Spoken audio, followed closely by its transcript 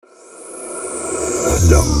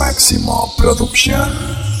Lo Máximo Producción.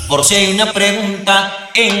 Por si hay una pregunta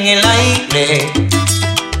en el aire,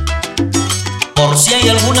 por si hay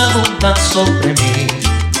alguna duda sobre mí,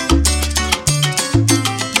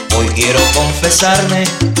 hoy quiero confesarme.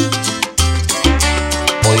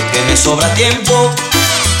 Hoy que me sobra tiempo,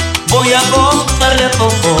 voy a contarle a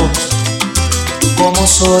todos cómo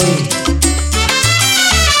soy.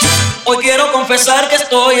 Hoy quiero confesar que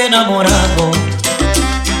estoy enamorado,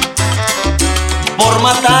 por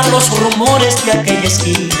matar los rumores de aquella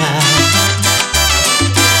esquina,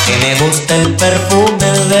 que me gusta el perfume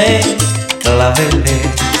de claveles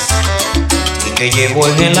y que llevo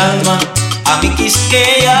en el alma a mi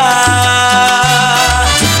Quisqueya.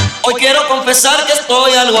 Hoy quiero confesar que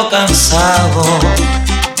estoy algo cansado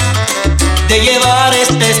de llevar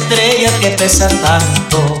esta estrella que pesa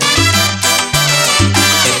tanto,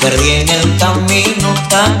 que perdí en el camino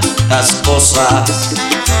tantas cosas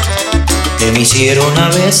que me hicieron a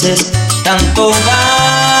veces tanto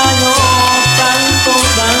daño, tanto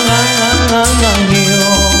daño.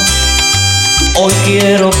 Hoy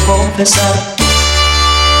quiero confesar.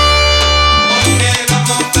 Hoy quiero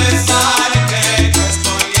confesar que yo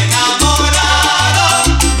estoy enamorado.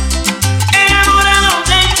 Enamorado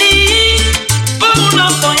de ti, como no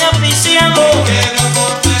estoy aficiado. Hoy quiero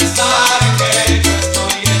confesar que yo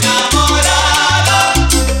estoy enamorado.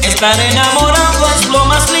 Estar enamorado es lo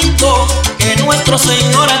más lindo que nuestro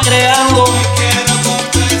Señor ha creado. Hoy quiero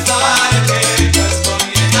confesar que yo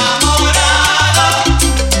estoy enamorado.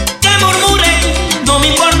 Que murmuren, no me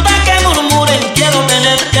importa que murmuren, quiero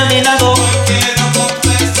tenerte a mi lado. Hoy quiero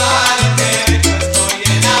confesar que yo estoy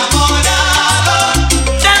enamorado.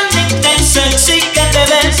 Tan intenso y sexy que te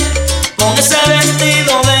ves con ese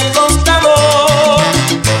vestido de costado.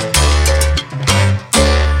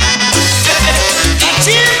 ¡La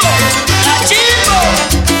chivo! ¡La chivo!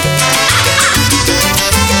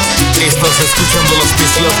 Estás escuchando las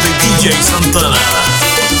pistolas de DJ Santana.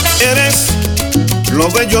 Eres lo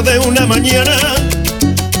bello de una mañana,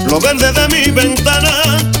 lo verde de mi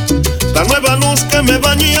ventana, la nueva luz que me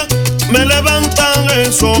baña, me levanta.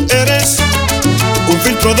 Eso eres un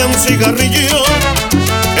filtro de un cigarrillo,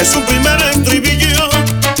 es un primer estribillo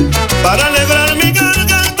para alegrar mi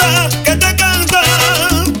garganta que te canta.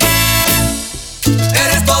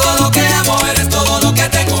 Eres todo lo que amo, eres todo lo que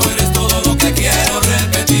tengo, eres todo lo que quiero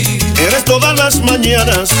repetir. Eres todas las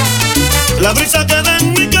mañanas la brisa que da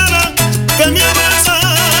en mi cara, que me abraza.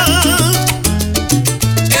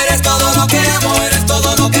 Eres todo lo que amo, eres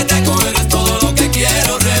todo lo que tengo, eres todo lo que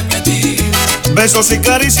quiero repetir. Besos y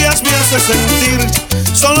caricias me hace sentir,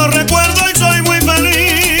 solo recuerdo y soy muy feliz.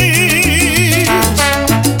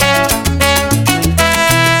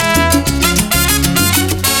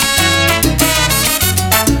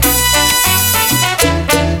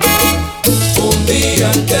 Un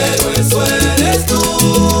día entero eso eres tú.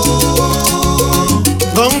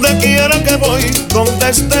 Donde quiera que voy, donde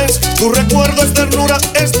estés, tu recuerdo es ternura,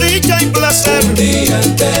 es dicha y placer. Un día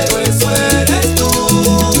entero eso eres tú.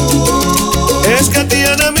 Es que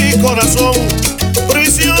tiene mi corazón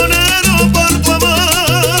prisionero por tu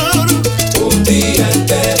amor. Un día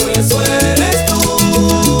entero eso eres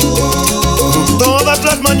tú. Todas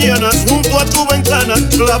las mañanas junto a tu ventana,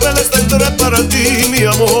 claveles tendré para ti, mi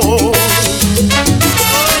amor.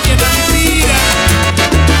 Oye, mentira.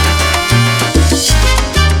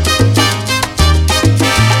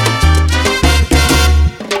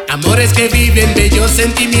 Amores que viven bellos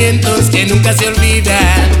sentimientos que nunca se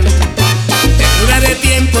olvidan. Ternura de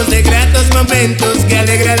tiempos, de gratos momentos que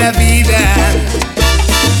alegra la vida.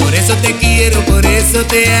 Por eso te quiero, por eso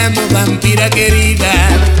te amo, vampira querida.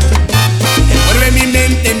 Envuelve mi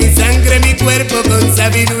mente, mi sangre, mi cuerpo con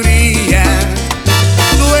sabiduría.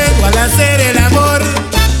 Luego al hacer el amor,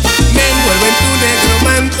 me envuelvo en tu negro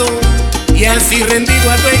manto y así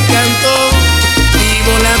rendido a tu encanto,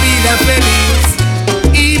 vivo la vida feliz.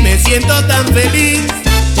 Y me siento tan feliz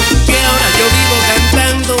que ahora yo vivo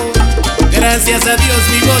cantando. Gracias a Dios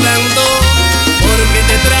vivo dando, porque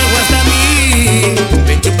te trajo hasta mí.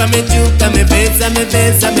 Ven, chúpame, chúpame, bésame,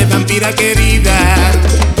 bésame, vampira querida.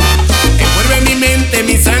 Envuelve mi mente,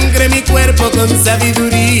 mi sangre, mi cuerpo con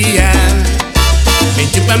sabiduría. Ven,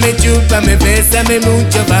 chúpame, chúpame, bésame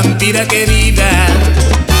mucho, vampira querida.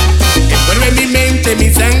 Envuelve mi mente,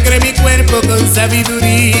 mi sangre, mi cuerpo con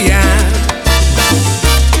sabiduría.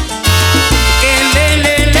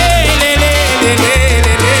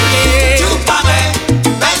 Chúpame,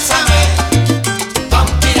 bésame,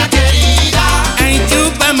 vampira querida. Ay,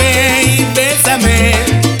 chúpame y bésame,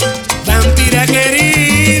 vampira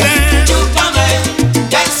querida. Chúpame,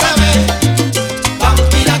 bésame,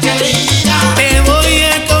 vampira querida. Te voy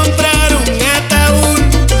a comprar un ataúd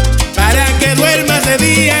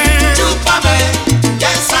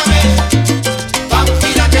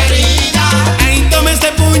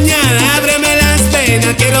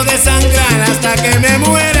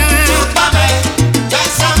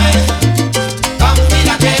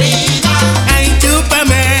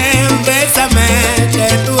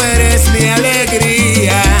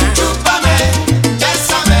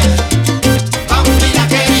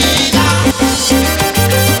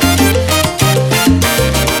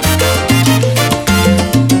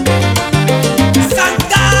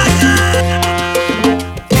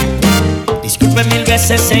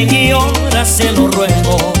Regrese, señora, se lo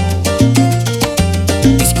ruego.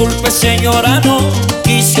 Disculpe, señora, no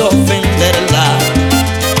quise ofenderla,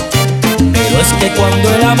 pero es que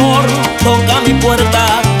cuando el amor toca mi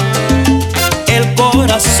puerta, el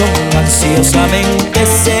corazón ansiosamente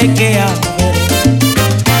se queda.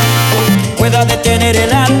 Pueda detener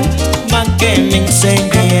el alma que me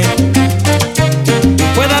enseñe,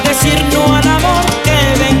 pueda decir no al amor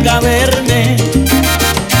que venga a verme.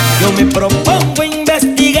 Yo me propongo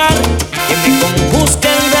investigar, que me conjuzgue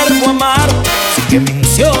el verbo amar, que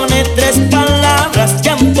mencione 3 palabras: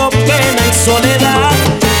 llanto, pena y soledad.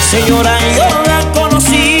 Señora, yo la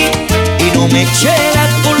conocí y no me eché la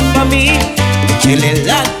culpa a mí, échele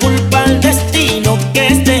la culpa al destino que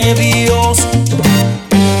es de Dios.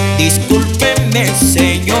 Discúlpeme,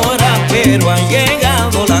 señora, pero ha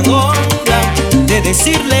llegado la hora de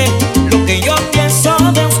decirle lo que yo pienso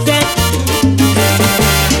de usted.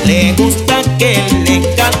 Le gusta que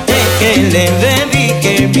le cante, que le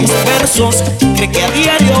dedique mis versos, cree que a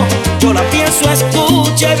diario yo la pienso,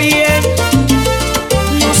 escuche bien.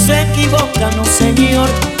 No se equivoca, no señor,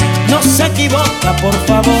 no se equivoca, por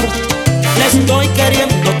favor. Le estoy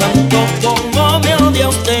queriendo tanto como me odia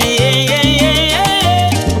usted.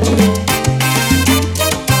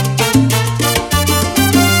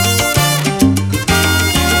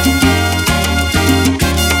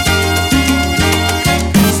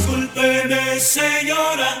 Discúlpeme,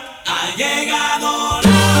 señora, ha llegado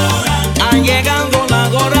la hora. Ha llegado la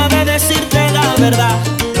hora de decirte la verdad,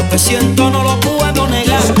 lo que siento no lo puedo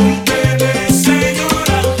negar. Discúlpeme,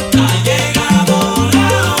 señora, ha llegado la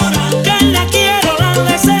hora. Que la quiero, la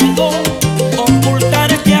deseo,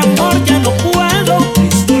 ocultar este amor ya no puedo.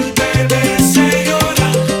 Discúlpeme, señora,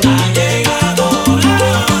 ha llegado la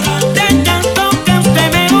hora. De tanto que usted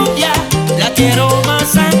me odia, la quiero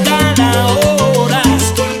más a cada hora.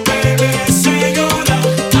 Discúlpeme, señora,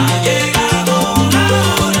 ha llegado la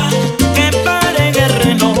hora. Que pare el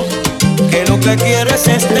reloj, que lo que quiero es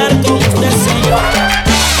estar con usted, señora.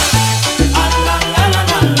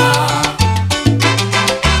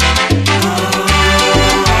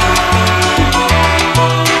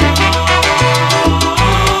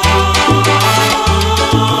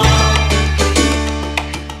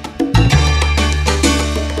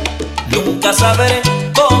 Nunca sabré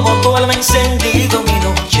cómo tu alma ha encendido mi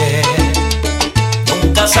noche.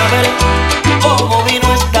 Nunca sabré cómo vino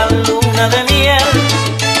esta luna de miel.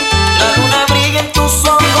 La luna brilla en tus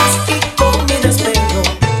ojos y con mi desvelo.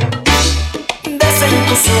 Desce en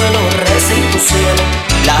tu suelo, reza en tu cielo,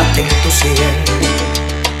 late en tu cielo.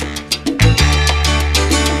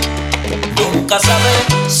 Nunca sabré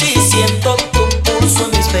si siento tu pulso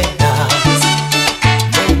en mis venas.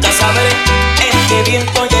 Nunca sabré en qué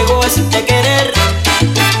viento llegó este querer.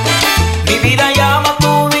 Mi vida llama a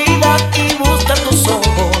tu vida y busca tus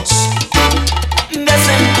ojos.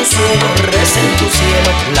 Desce en tu suelo, reza en tu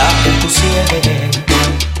cielo, late en tu cielo.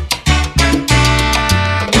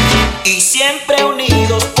 Y siempre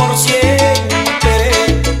unidos por siempre,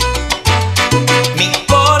 mi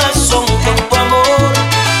corazón con tu amor.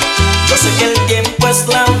 Yo sé que el tiempo es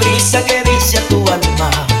la brisa que dice a tu alma: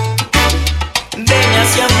 ven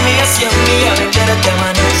hacia mí, a venderte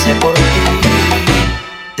amanece por ti,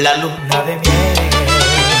 la luna de miel.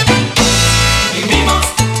 Vivimos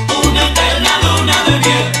una eterna luna de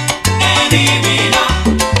miel, que divina.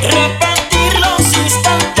 Repetir los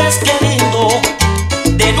instantes queridos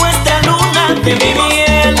de nuestra luna de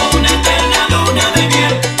miel. Una eterna luna de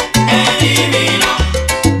miel, que divina.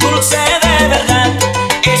 Dulce de verdad,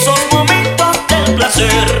 esos momentos del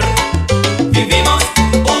placer. Vivimos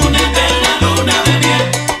una eterna luna de miel,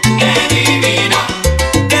 que divina.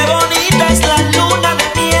 Qué bonita es la luna de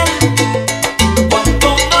miel, cuando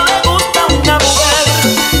no le gusta una mujer.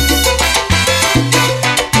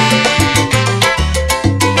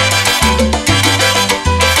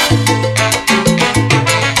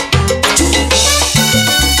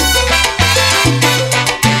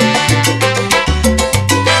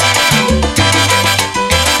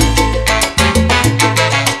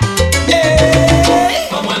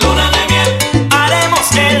 Como en luna de miel,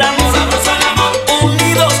 Haremos el amor, sabroso el amor.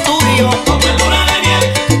 unidos tú y yo. Como en luna de miel,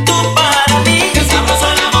 Tú para mí que sabroso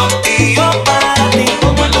el amor. y yo para ti.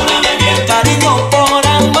 Como en luna de miel, Cariño por que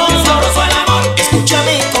amor, sabroso el amor. escucha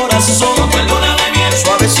mi corazón, Como en luna de miel,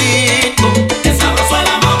 suavecito. que sabroso el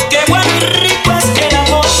amor. Qué buen y rico es el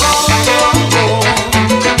amor.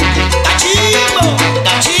 Cachimbo,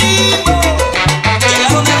 cachimbo,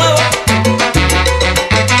 llegaron de nuevo.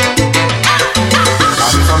 A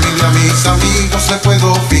mi familia, a mis amigos le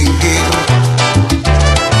puedo fingir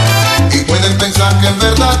y pueden pensar que en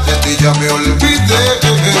verdad de ti ya me olvidé,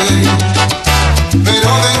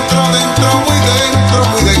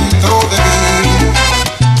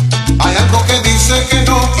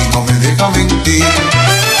 repetir.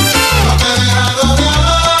 No te he dejado de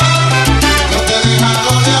amar, no te he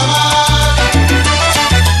dejado de amar.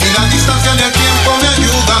 Ni la distancia ni el tiempo me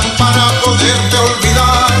ayudan para poderte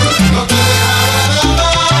olvidar. No te he dejado de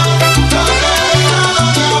amar, no te he dejado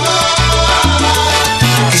de amar.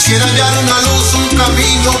 Quisiera hallar una luz, un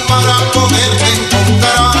camino para poderte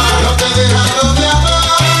encontrar. No te he dejado de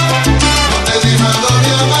amar, no te he dejado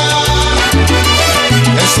de amar.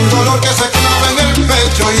 Es un dolor que se clava en el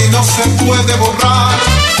pecho y no se puede borrar.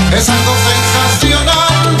 Es algo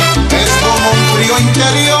sensacional, es como un frío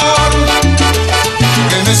interior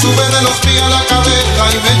que me sube de los pies a la cabeza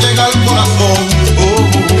y me llega al corazón.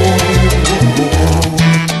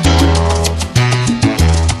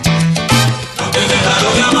 No te he dejado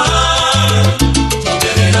de amar, no te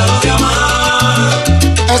he dejado de amar.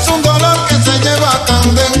 Es un dolor que se lleva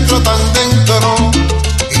tan dentro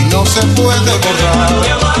y no se puede borrar.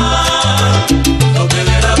 No te he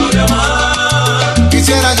dejado de amar.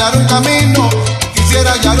 Quisiera hallar un camino,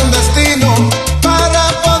 quisiera hallar un destino para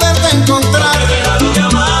poderte encontrar. No te he dejado de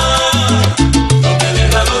amar, no te he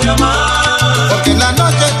dejado de amar. Porque en la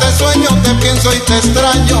noche te sueño, te pienso y te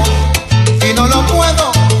extraño y no lo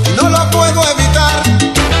puedo evitar.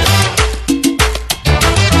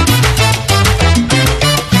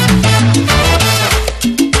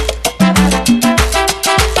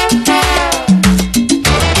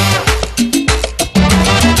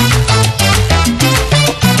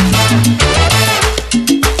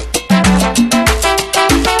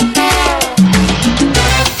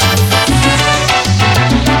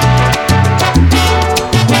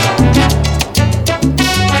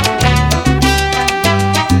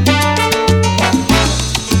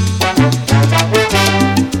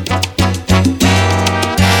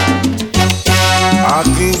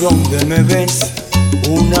 Aquí donde me ves,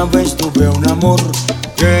 una vez tuve un amor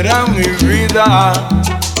que era mi vida.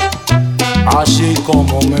 Así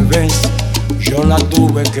como me ves, yo la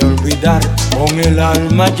tuve que olvidar con el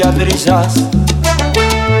alma ya trizas.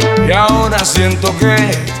 Y ahora siento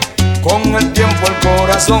que con el tiempo el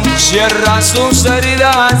corazón cierra sus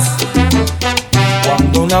heridas.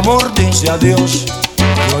 Cuando un amor dice adiós,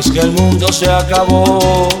 no es que el mundo se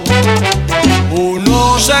acabó.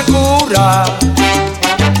 Uno se cura.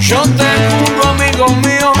 Yo te juro, amigo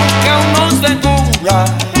mío, que uno se cura.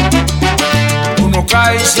 Uno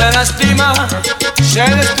cae y se lastima, se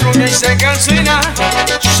destruye y se calcina,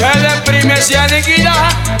 se deprime, se aniquila,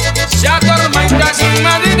 se atormenta sin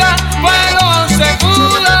medida, pero se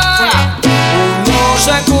cura. Uno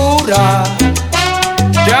se cura.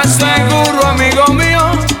 Te aseguro, amigo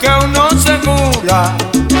mío, que uno se cura.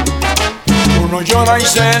 Uno llora y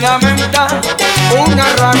se lamenta, una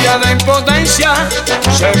rabia de impotencia,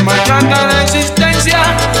 se maltrata de existencia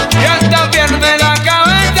y hasta pierde la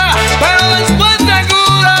cabeza, pero después se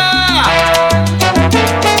cura.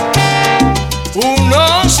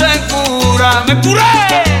 Uno se cura. ¡Me curé!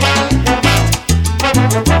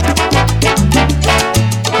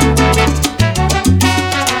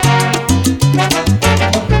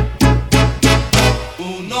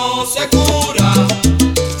 Uno se cura.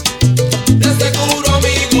 Te aseguro,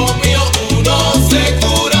 amigo mío, uno se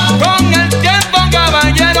cura. Con el tiempo,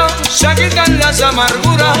 caballero, se quitan las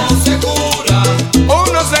amarguras. Uno se cura.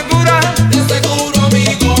 Uno se cura. Te aseguro,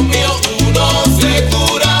 amigo mío, uno se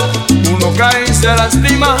cura. Uno cae y se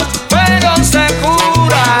lastima, pero se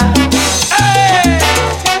cura. ¡Ey!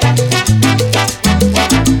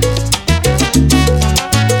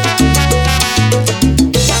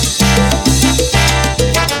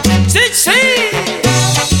 ¡Sí, sí!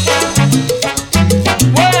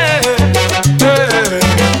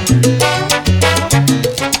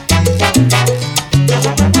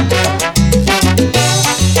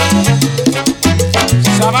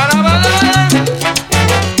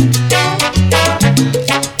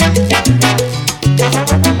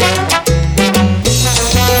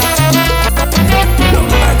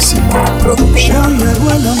 Producción. Ya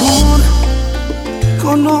llegó el amor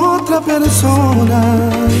con otra persona.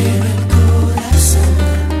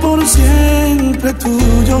 Por siempre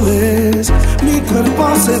tuyo es. Mi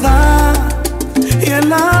cuerpo se da y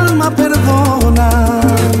el alma perdona.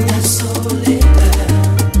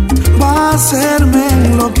 Va a hacerme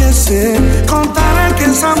enloquecer. Contaré que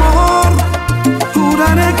es amor,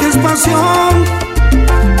 juraré que es pasión.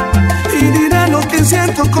 Y diré lo que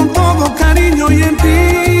siento con todo cariño y en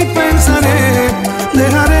ti pensaré.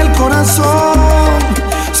 Dejaré el corazón,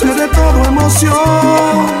 seré todo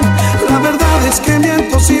emoción. La verdad es que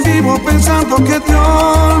miento si vivo pensando que te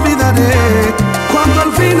olvidaré. Cuando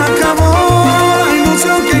al fin acabó la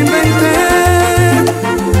ilusión que inventé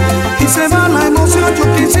y se va la emoción,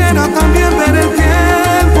 yo quisiera también ver el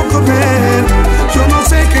tiempo correr.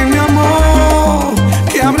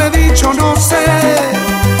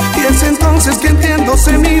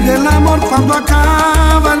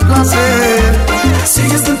 acaba el placer.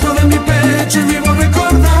 Sigues dentro de mi pecho y vivo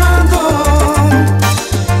recordando.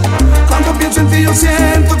 Cuando pienso en ti yo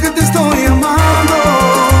siento que te estoy amando.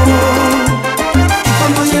 Y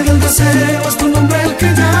cuando llega el deseo es tu nombre el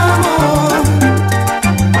que llamo.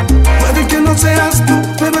 Puede que no seas tú,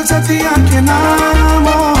 pero es a ti a quien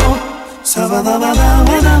amo.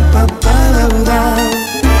 Sabadabadabadapapadaudá.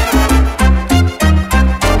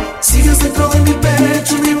 Sigues dentro de mi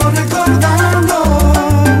pecho y vivo recordando.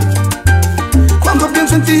 Cuando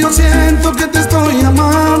pienso en ti yo siento que te estoy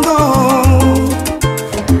amando.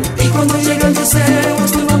 Y cuando llega el deseo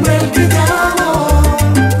es tu nombre el que llamo.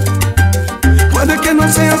 Puede que no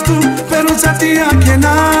seas tú, pero es a ti a quien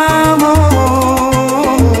amo.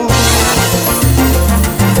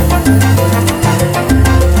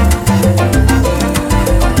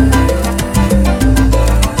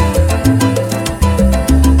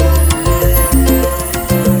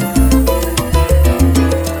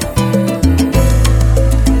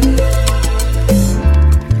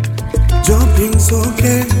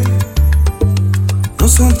 Que no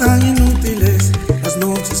son tan inútiles las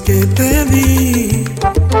noches que te di.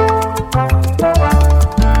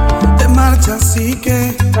 Te marchas y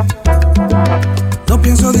que no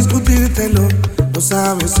pienso discutírtelo, lo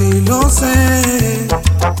sabes y lo sé.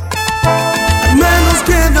 Al menos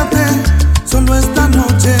quédate solo esta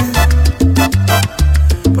noche.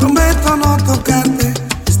 Prometo no tocarte,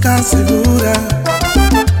 ¿estás segura?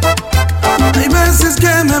 Hay veces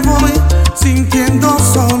que me voy sintiendo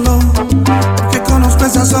solo, porque conozco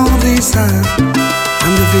esa sonrisa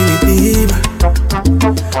tan definitiva.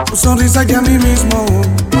 Tu sonrisa que a mí mismo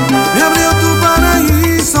me abrió tu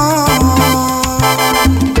paraíso.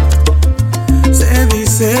 Se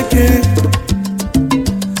dice que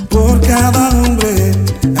por cada hombre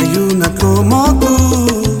hay una como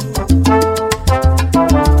tú,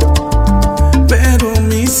 pero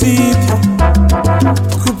mi sitio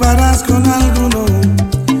ocuparás con alguno.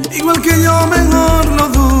 Igual que yo, mejor no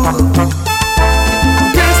dudo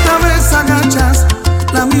que esta vez agachas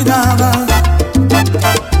la mirada.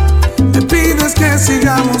 Me pides que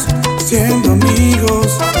sigamos siendo amigos.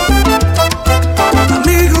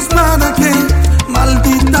 Amigos para que,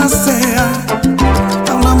 maldita sea,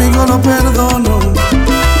 a un amigo lo perdono,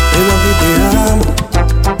 pero a ti te amo.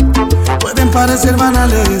 Pueden parecer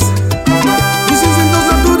banales mis instintos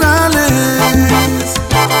naturales.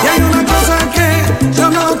 Y hay una cosa que yo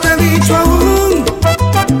no te he dicho aún,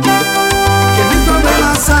 que mis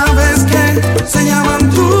problemas sabes que se llaman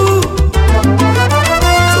tú.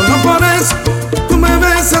 Solo por eso tú me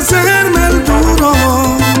ves hacerme el duro,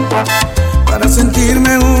 para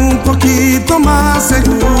sentirme un poquito más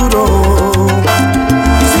seguro.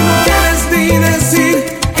 Y si no quieres ni decir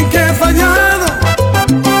en qué he fallado,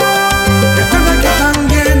 recuerda que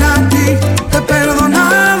también a ti te he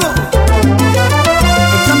perdonado.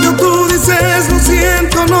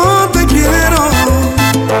 No te quiero,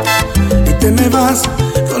 y te me vas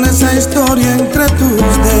con esa historia entre tus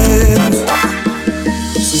dedos.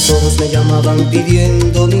 Sus ojos me llamaban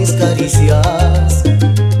pidiendo mis caricias,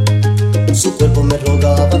 su cuerpo me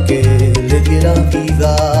rogaba que le diera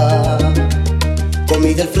vida.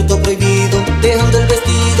 Comí del fruto prohibido, dejando el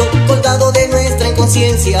vestido colgado de nuestra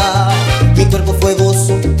inconsciencia. Mi cuerpo fue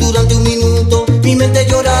gozo durante un minuto, mi mente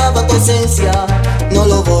lloraba tu ausencia. No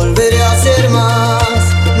lo volveré a hacer más,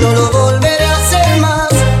 no lo volveré a hacer más.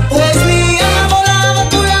 Pues mi alma volaba a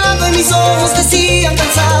tu lado y mis ojos decían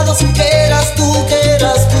cansados que eras tú,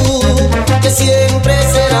 que siempre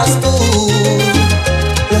serás tú.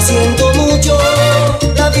 Lo siento mucho,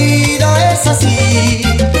 la vida es así,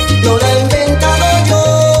 no la he inventado yo.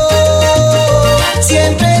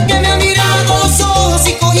 Siempre que me ha mirado los ojos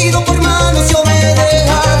y cogido por manos, yo me he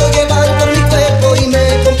dejado llevar por mi cuerpo y me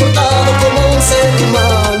he comportado como un ser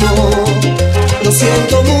humano. Lo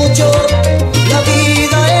siento mucho, la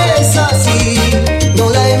vida es así, no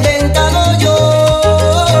la he inventado yo.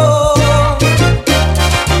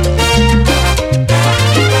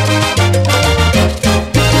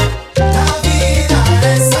 La vida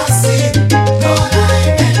es así, no la he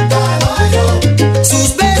inventado yo.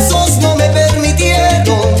 Sus besos no me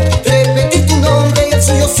permitieron repetir tu nombre y el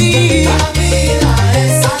suyo sí. La vida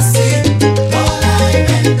es así, no la he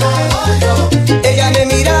inventado yo. Ella me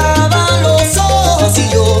miraba a los ojos y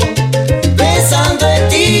yo pensando en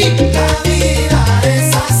ti. La vida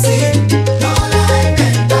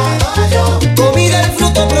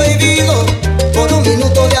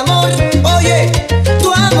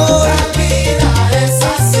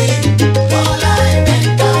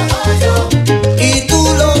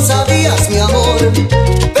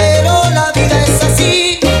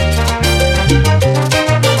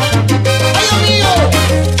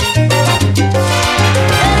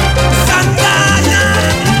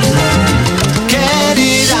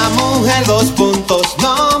dos puntos,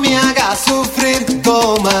 no me hagas sufrir,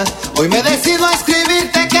 coma. Hoy me decido a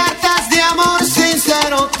escribirte cartas de amor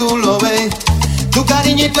sincero, tú lo ves. Tu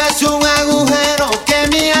cariñito es un agujero que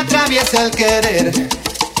me atraviesa el querer.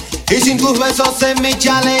 Y sin tus besos en mi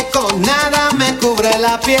chaleco nada me cubre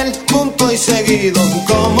la piel, punto y seguido.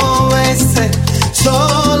 Como ves,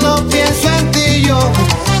 solo pienso en ti yo.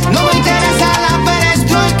 No me interesa la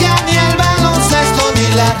perestroika, ni el baloncesto, ni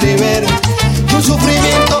la Rivera. Tu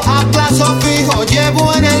sufrimiento a plazo fijo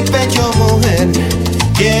llevo en el pecho, mujer.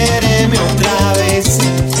 Quiéreme otra vez,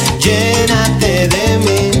 llénate de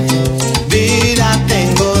mí. Vida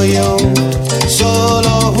tengo yo,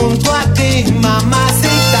 solo junto a ti, mamacita.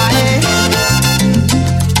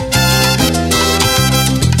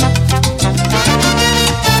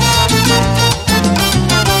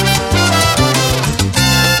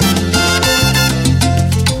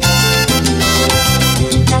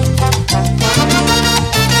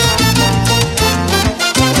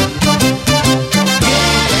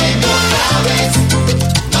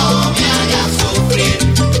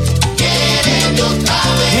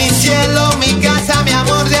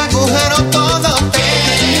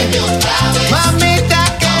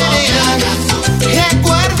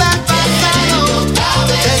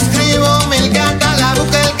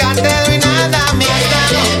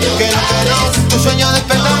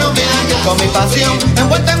 Con mi pasión,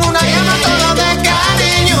 envuelta en una llama todo de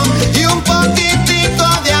cariño. Y un poquitito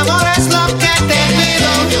de amor es lo que te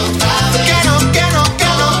pido. Que no,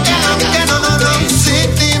 sin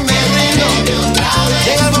ti me rindo.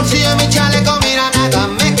 Llega el bolsillo de mi chaleco, mira nada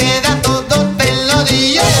me queda, todo te lo di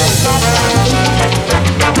yo.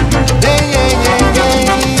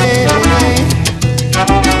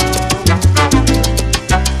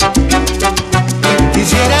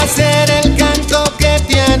 Quisiera ser el canto que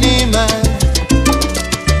te anima.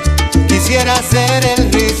 Quisiera ser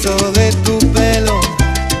el rizo de tu pelo.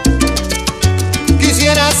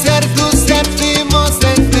 Quisiera ser tu séptimo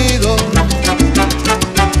sentido.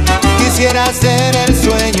 Quisiera ser el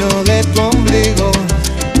sueño de tu ombligo.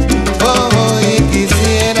 Oh, y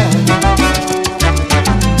quisiera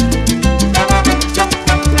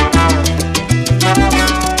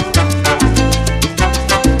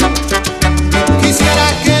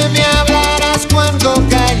que me hablaras cuando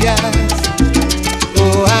callas,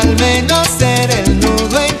 o al menos ser el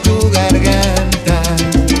nudo en tu garganta.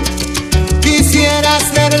 Quisiera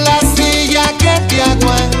ser la silla que te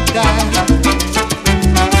aguanta,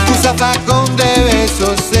 tu zafacón de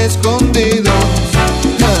besos escondidos,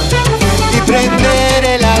 y prender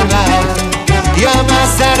el alba y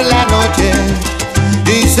amasar la noche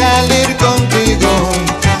y salir contigo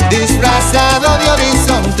disfrazado de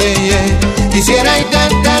horizonte, yeah. Quisiera y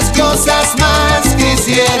tantas cosas más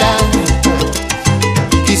quisiera.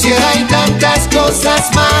 Quisiera y tantas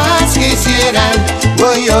cosas más quisiera.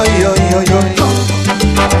 Oy, oy, oy, oy, oy.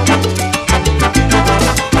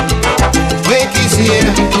 Oy,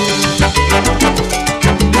 quisiera.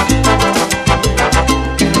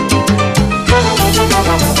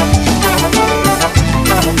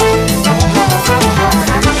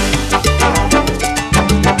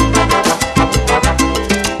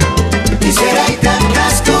 Quisiera y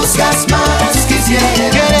tantas cosas más quisiera.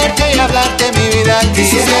 Quererte y hablarte mi vida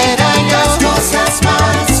quisiera yo. Cosas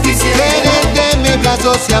más quisiera. Tenerte en mis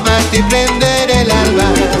brazos y amarte y prender el alba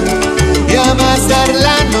y amasar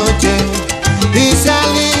la noche y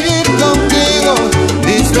salir contigo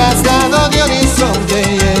disfrazado de horizonte,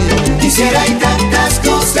 yeah. Quisiera y tantas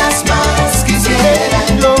cosas más quisiera.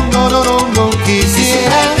 No, no, no, no, no.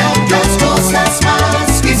 Quisiera y tantas cosas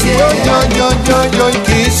más quisiera. Yo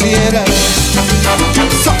quisiera.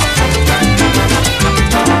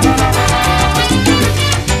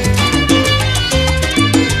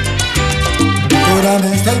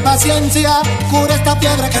 Cúrame esta impaciencia, cura esta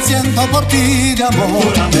fiebre que siento por ti de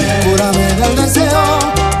amor. Cúrame del deseo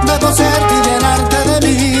de poseerte y llenarte de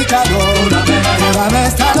mi calor. Cúrame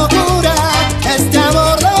esta locura, este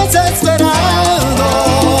amor desesperado.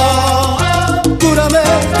 Cúrame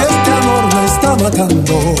que este amor me está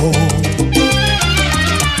matando.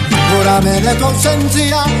 Cúrame de tu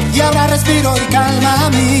ausencia y ahora respiro y calma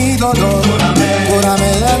mi dolor. Cúrame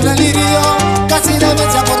del delirio, casi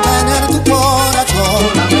demencia por tener tu corazón.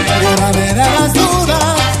 Cúrame de las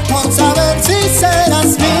dudas por saber si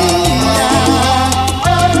serás mía.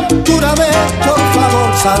 Cúrame, por favor,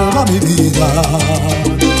 salva mi vida.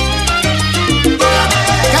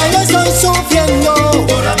 Que yo estoy sufriendo,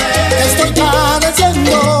 que estoy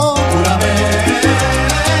padeciendo.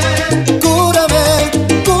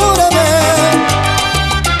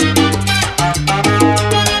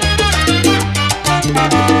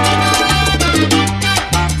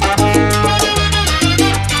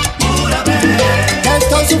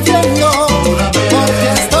 sufriendo, porque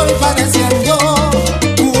estoy padeciendo.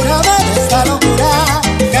 Cúrame de esta locura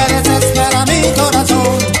que desespera mi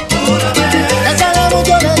corazón. Que sale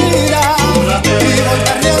mucho de ira y voy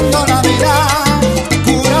perdiendo la vida.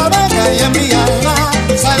 Cúrame que hay en mi alma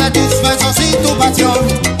sale tus besos y tu pasión.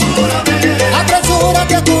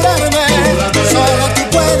 Apresúrate a curarme, solo tú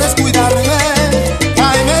puedes cuidarme.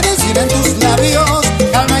 Hay medicina en tus labios,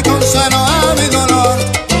 calma y consuelo a mi dolor.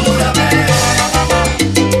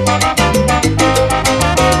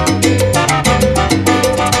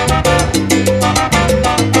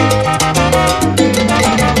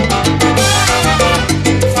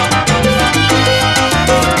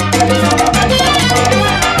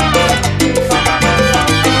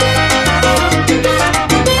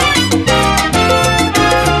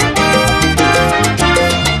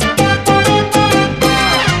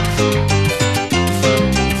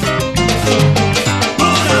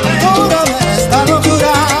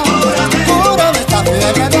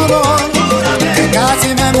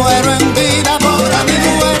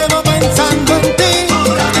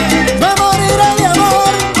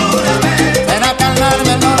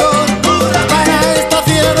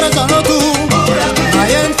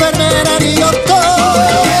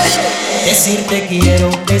 Decirte quiero,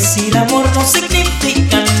 decir amor no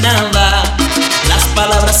significa nada. Las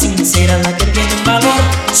palabras sinceras, las que tienen valor,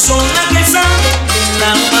 son las que salen del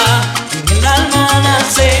alma. En el alma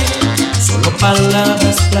nacen solo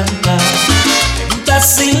palabras blancas,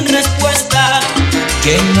 preguntas sin respuesta,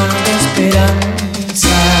 llenas de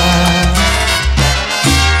esperanza.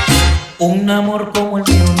 Un amor como el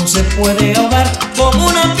mío no se puede ahogar como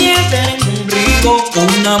una piedra en un río.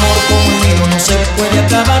 Un amor como el mío no se puede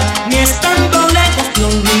acabar ni estando lejos de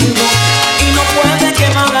un río. Y no puede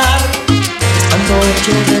quemar estando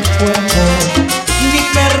hecho de fuego, ni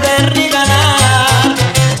perder ni ganar.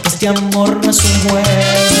 Este amor no es un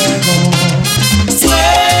juego.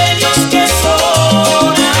 Sueños que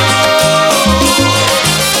son amor,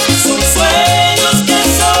 son sueños que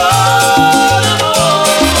son amor.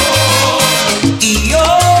 Y yo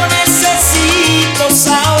necesito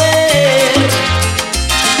saber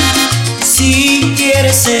si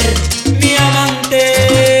quieres ser mi amante.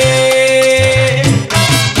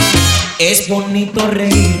 Es bonito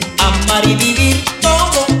reír, amar y vivir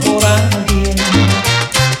todo por alguien.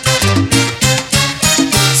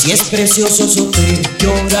 Si es precioso sufrir,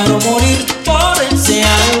 llorar o morir por ese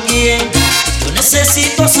alguien. Yo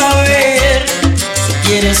necesito saber si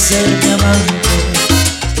quieres ser mi amante.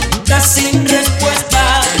 Preguntas sin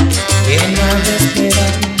respuesta, llena de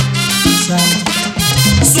esperanza.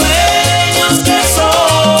 Sueños que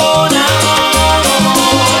son amor,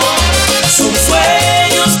 son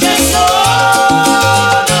sueños que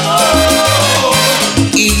son amor.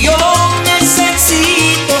 Y yo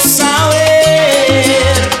necesito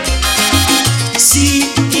saber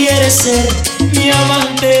si quieres ser mi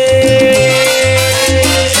amante.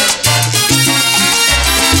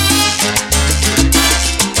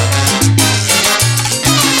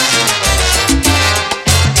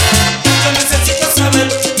 Yo necesito saber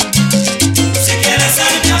si quieres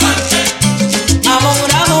ser mi amante. Amor,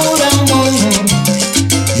 amor, amor,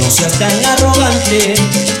 no seas tan arrogante.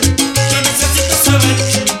 Yo necesito saber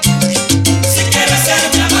si quieres ser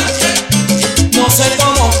mi amante. No sé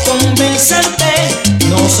cómo convencerte,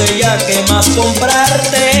 no sé ya qué más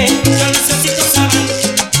comprarte. Yo necesito saber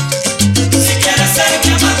si quieres ser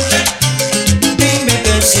mi amante. Dime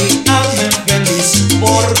que sí, hazme feliz,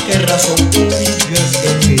 ¿por qué razón huyes de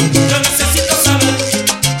mí? Yo necesito saber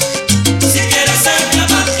si quieres ser mi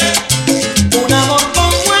amante. Un amor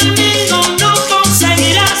como el mío no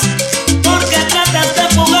conseguirás, porque tratas de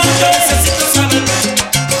fugarte. Yo necesito saber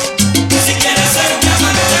si quieres ser mi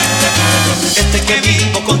amante. Este que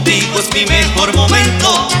vivo contigo es mi mejor momento,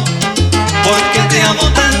 porque te amo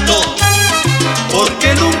tanto,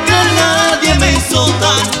 porque nunca nadie me hizo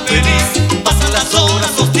tan feliz. Pasan las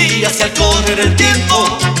horas, los días y al correr el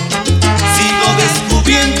tiempo sigo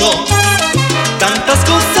descubriendo tantas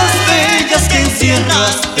cosas bellas que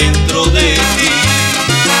encierras dentro de ti.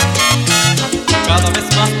 Cada vez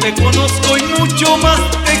más te conozco y mucho más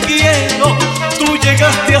te quiero. Tú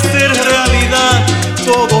llegaste a ser realidad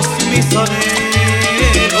todos mis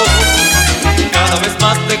anhelos. Cada vez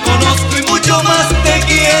más te conozco y mucho más te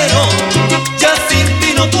quiero. Ya sin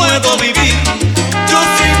ti no puedo vivir, yo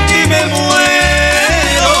sin ti me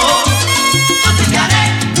muero. No sé qué haré,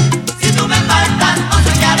 si tú me faltas, no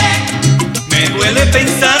sé qué haré. Me duele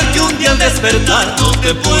pensar que un día al despertar no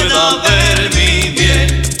te pueda ver mi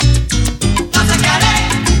bien. No sé qué haré,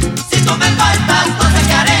 si tú me faltas, no sé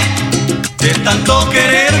qué haré. De tanto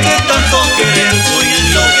querer voy a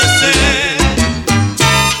enloquecer.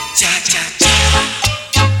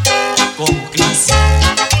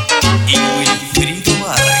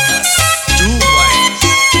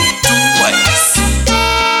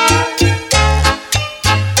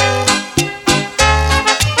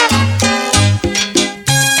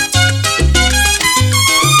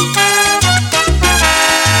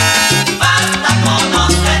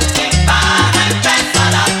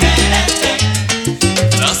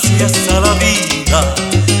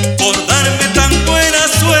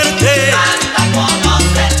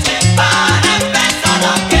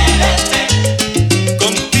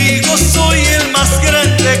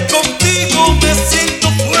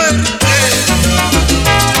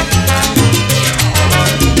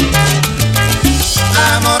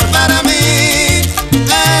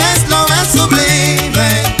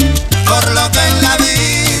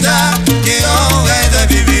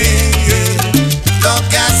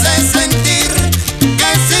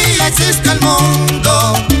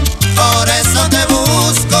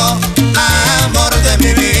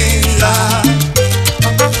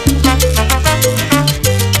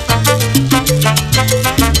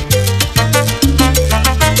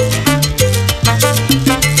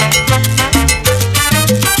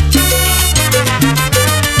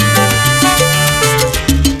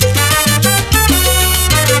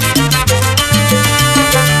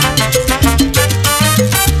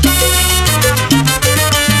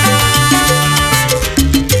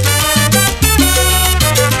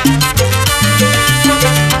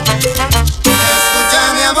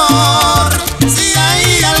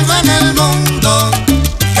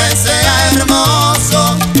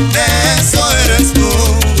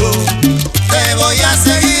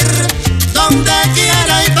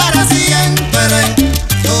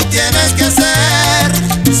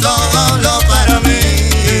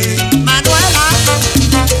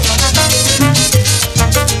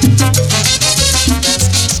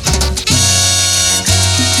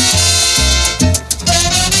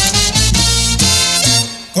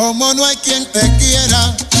 hay quien te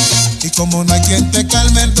quiera y como no hay quien te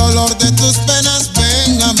calme el dolor de tus penas,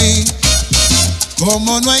 ven a mí.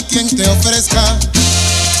 Como no hay quien te ofrezca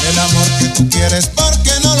el amor que tú quieres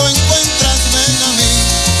porque no lo encuentras, ven a mí.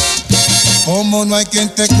 Como no hay quien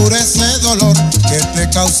te cure ese dolor que te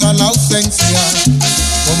causa la ausencia.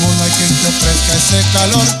 Como no hay quien te ofrezca ese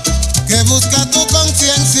calor que busca tu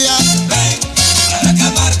conciencia. Ven para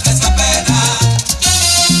acabarte esa pena.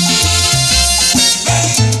 Ven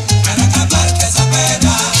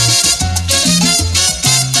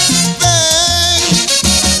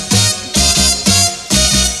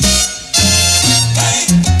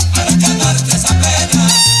para acabarte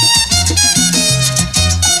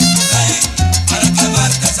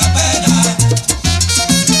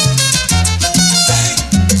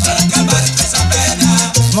esa pena.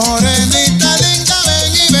 Morenita linda,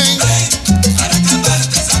 ven y ven, para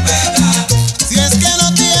acabarte esa pena. Si es que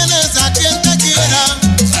no tienes a quien te quiera,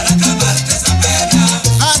 para acabarte esa pena.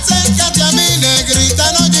 acércate a mí,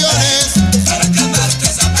 negrita, no llores, para acabarte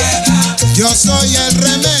esa pena. yo soy el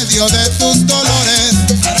remedio de tus dolores.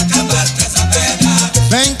 Para acabarte esa pena.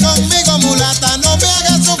 Ven conmigo, mulata, no me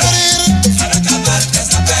hagas sufrir, para acabarte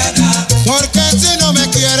esa pena. porque si no me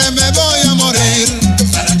quieres me voy a morir.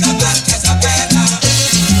 Para acabarte esa pena.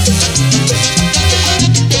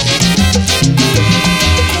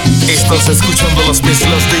 Estás escuchando las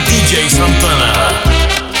mezclas de DJ Santana.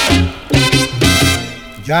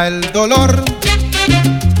 Ya el dolor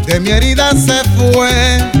de mi herida se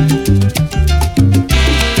fue,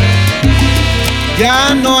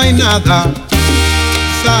 ya no hay nada,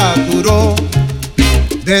 saturó,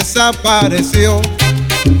 desapareció.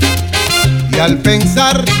 Y al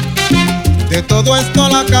pensar de todo esto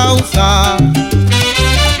la causa,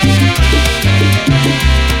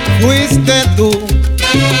 fuiste tú,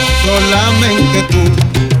 solamente tú.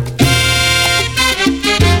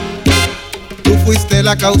 Tú fuiste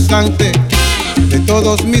la causante de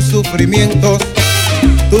todos mis sufrimientos.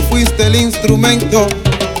 Tú fuiste el instrumento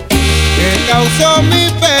que causó mi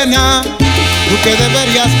pena. Tú que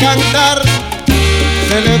deberías cantar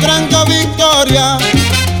celebrando victoria,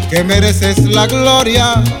 que mereces la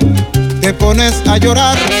gloria, te pones a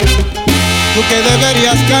llorar. Tú que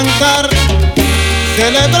deberías cantar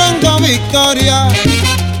celebrando victoria,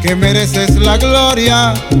 que mereces la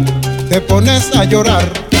gloria, te pones a llorar.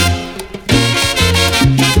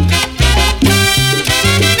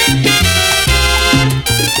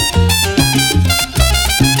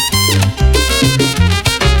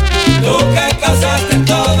 Tú que causaste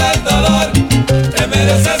todo el dolor, te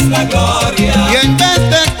mereces la gloria. Y en vez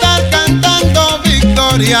de estar cantando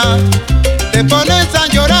victoria, te pones a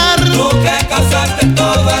llorar. Tú que causaste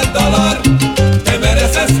todo el dolor, te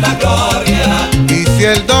mereces la gloria. Y si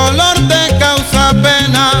el dolor te causa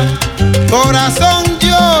pena, corazón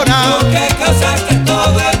llora. Tú que causaste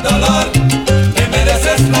todo el dolor, te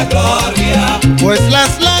mereces la gloria. Pues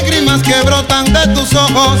las lágrimas que brotan de tus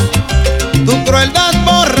ojos, tu crueldad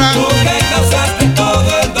borran. Tú que causaste todo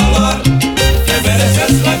el dolor, te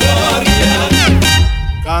mereces la gloria.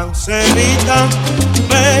 Cancerita,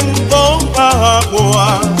 ven con agua,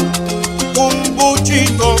 un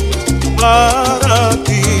buchito para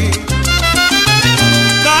ti.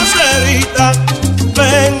 Cancerita,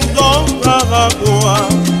 ven con agua,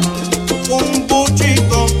 un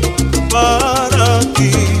buchito para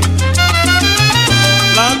ti.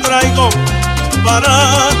 La traigo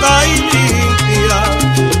barata y limpia,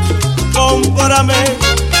 cómprame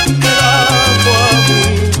el agua a mí.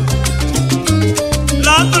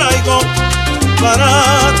 La traigo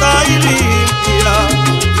barata y limpia,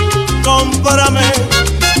 cómprame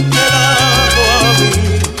el agua a mí.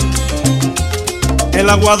 El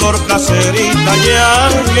aguador Caserita ya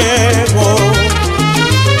llegó,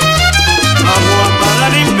 agua para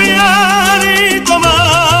limpiar y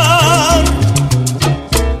tomar,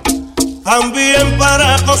 también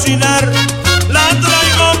para cocinar, la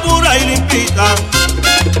traigo pura y limpita.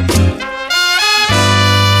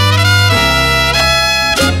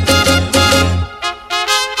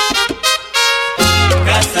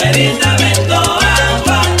 Caserita vendo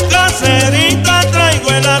agua, Caserita traigo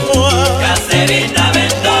el agua, Caserita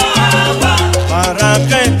vendo agua, para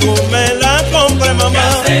que tú me la compres, mamá.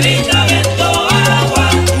 Caserita vendo agua,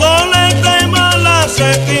 No le temas la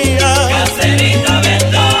sequía, Caserita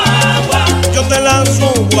vendo agua, yo te la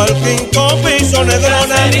subo al quinto piso, negrona.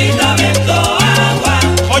 Caserita vendo agua,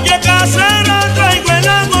 Oye, casera, traigo el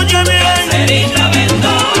agua, oye bien. Caserita vendo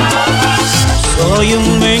agua. Soy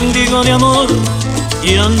un mendigo de amor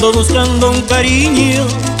y ando buscando un cariño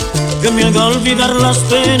que me haga olvidar las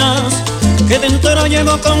penas que dentro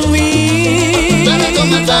llevo conmigo. Pero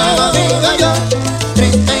como estaba vida yo,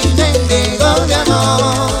 triste y de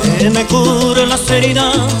amor. Que me cure las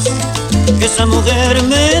heridas que esa mujer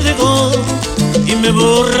me dejó y me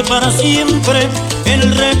borre para siempre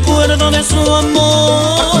el recuerdo de su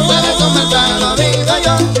amor. Por culpa de su maldad vivo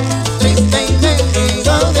yo, triste y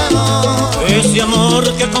mendigo de amor. Ese amor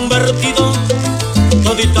que ha convertido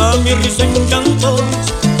todita mi risa en llantos,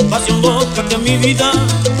 pasión loca que a mi vida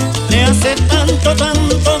le hace tanto,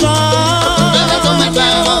 tanto daño. Por culpa de su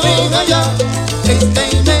maldad vivo yo, triste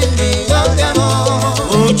y mendigo de amor.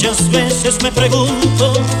 Muchas veces me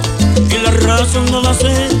pregunto y la razón no la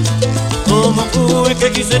sé, cómo fue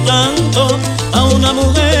que quise tanto a una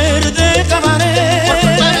mujer de cabaret. Por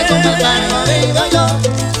culpa de su maldad vivo yo,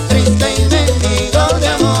 triste y mendigo de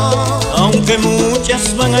amor. Aunque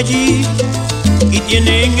muchas van allí y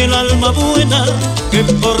tienen el alma buena, que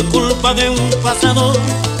por culpa de un pasado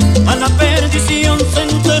a la perdición se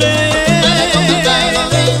entrega.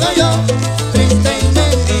 Triste y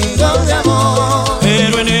mendigo de amor.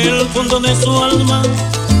 Pero en el fondo de su alma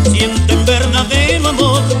sienten verdadero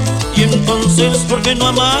amor, y entonces ¿por qué no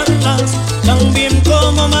amarlas tan bien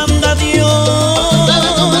como manda Dios?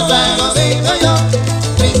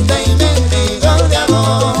 Triste y mendigo de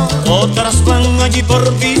amor. Otras van allí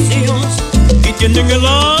por vicios y tienen el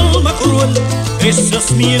alma cruel,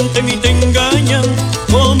 esas mienten y te engañan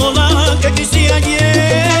como la que quise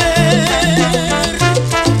ayer.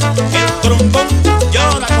 El trombón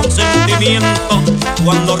llora con sentimiento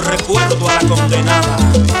cuando recuerdo a la condenada.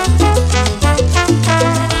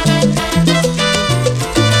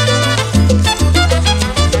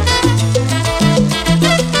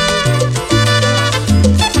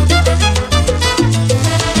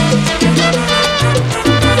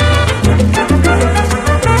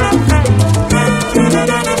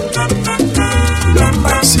 La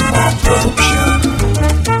máxima producción.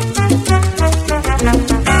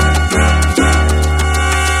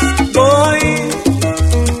 Voy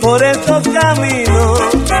por estos caminos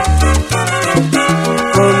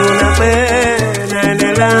con una pena en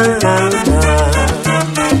el alma,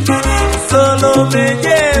 solo me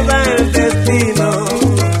lleva el destino.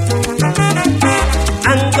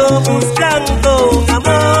 Ando buscando un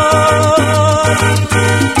amor,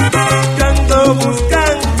 yo ando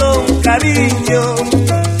buscando un cariño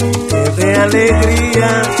que dé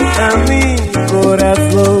alegría a mi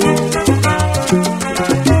corazón.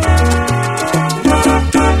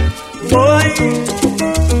 Voy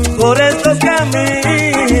por estos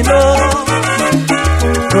caminos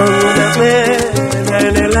con una pena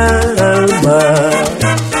en el alma,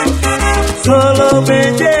 solo me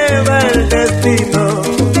lleva el destino.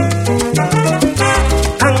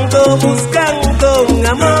 Ando buscando un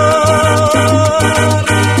amor,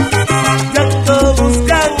 yo ando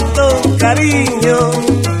buscando un cariño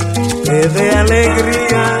que dé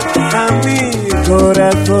alegría a mi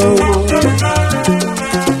corazón.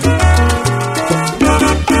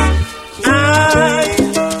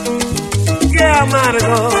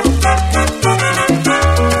 Amargo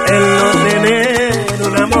el no tener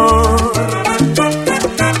un amor.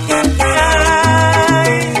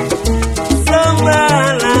 Ay, son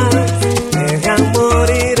malas, dejan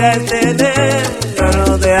morir a este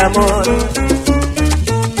negro de amor.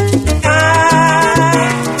 Ay,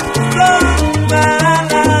 son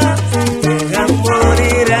malas, dejan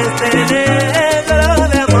morir a este negro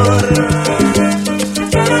de amor.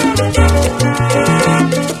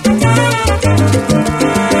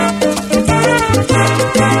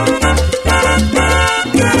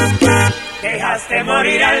 Dejaste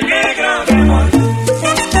morir al negro de amor.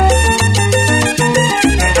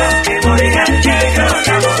 Dejaste morir al negro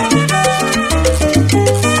de amor.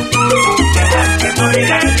 Dejaste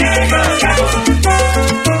morir al negro de amor.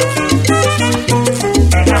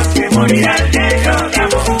 Dejaste morir al negro de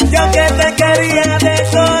amor. Yo que te quería de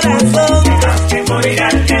corazón. Dejaste morir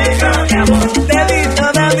al negro de amor. Te di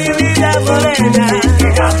toda mi vida morena.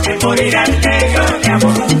 Dejaste morir al negro de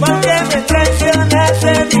amor. Porque me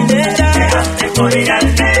traicionaste, minera. Dejaste morir al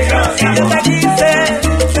negro de amor. Yo te quise,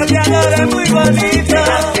 yo te adoré muy bonito.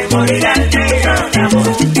 Dejaste morir al negro de amor.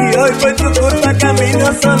 Y hoy por tu culpa camino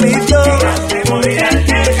solito. Dejaste morir al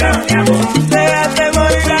negro de amor. Déjate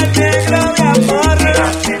morir al negro de amor.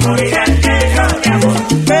 Dejaste morir al negro de amor.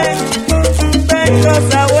 Ven, ven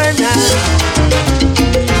cosa buena.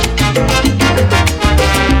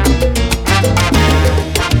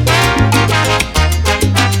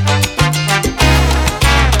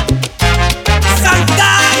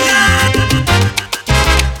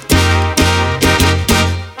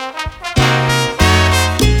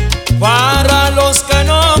 Para los que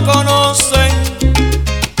no conocen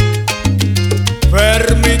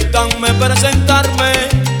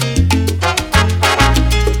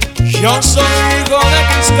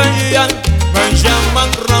coloquial me llaman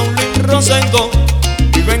Raulín Rosendo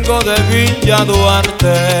y vengo de Villa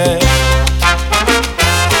Duarte.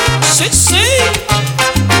 Sí, sí.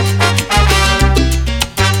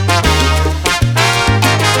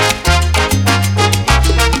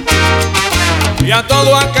 Y a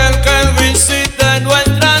todo aquel que visite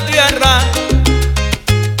nuestra tierra,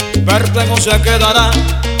 perplejo se quedará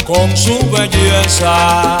con su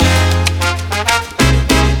belleza.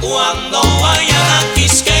 Cuando vayan a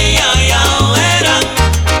Quisqueya ya verán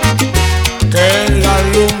que la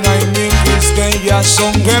luna y mi Quisqueya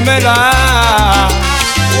son gemelas.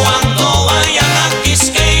 Cuando vayan a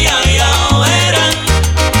Quisqueya ya verán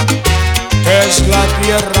que es la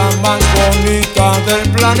tierra más bonita del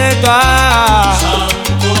planeta.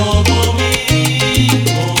 Santo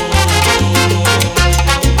Domingo.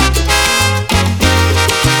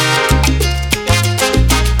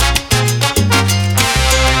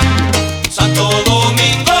 Santo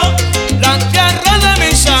Domingo, la tierra de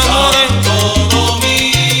mis amores. Santo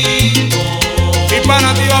Domingo. Y para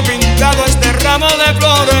ti va pintado este ramo de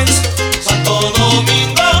flores. Santo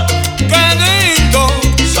Domingo, qué lindo.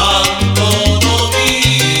 Santo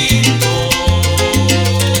Domingo.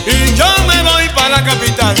 Y yo me voy para la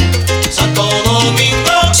capital. Santo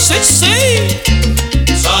Domingo, sí, sí.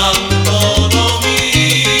 Santo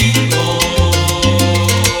Domingo.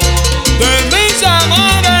 De mis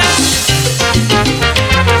amores.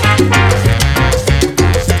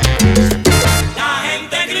 La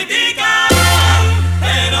gente critica,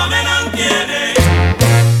 pero me mantiene.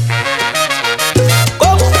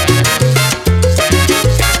 ¿Cómo?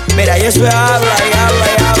 Mira, y eso habla, y habla,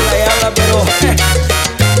 y habla, y habla, pero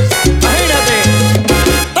imagínate.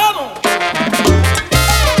 ¡Vamos!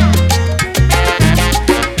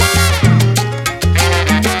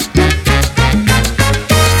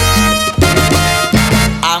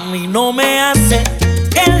 A mí no me hace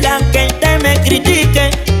que la gente me critique,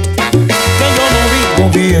 que yo no vivo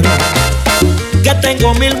bien, que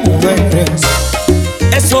tengo 1000 mujeres.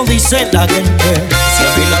 Eso dice la gente. Si a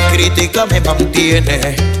mí la crítica me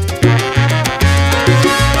mantiene.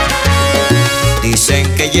 Dicen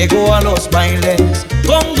que llego a los bailes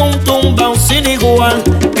con un tumbao sin igual,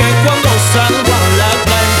 que cuando salgo a la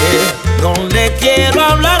calle no le quiero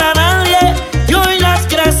hablar a nadie. Y hoy las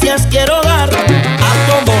gracias quiero dar a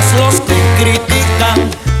todos los que critican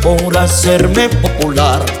por hacerme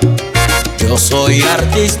popular. Yo soy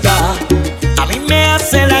artista, a mí me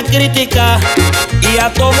hace la crítica, y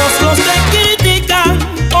a todos los que critican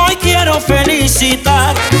hoy quiero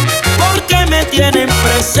felicitar, porque me tienen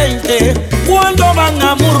presente cuando van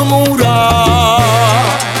a murmurar.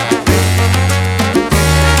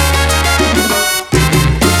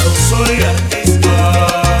 Yo soy artista.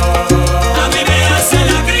 A mí me hace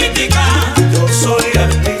la crítica. Yo soy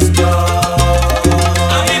artista.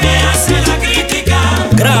 A mí me hace la crítica.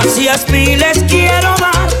 Gracias miles quiero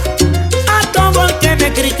dar a todo el que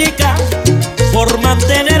me critica por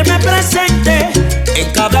mantenerme presente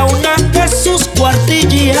en cada una de sus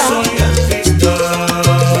cuartillas. Soy artista.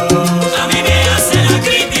 A mí me hace la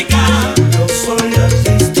crítica. Yo soy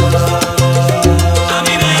artista. A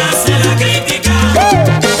mí me hace la crítica.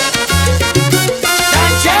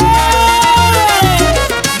 ¡Tan chévere!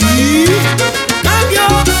 Y cambio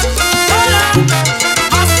para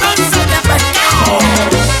salsa de pescado.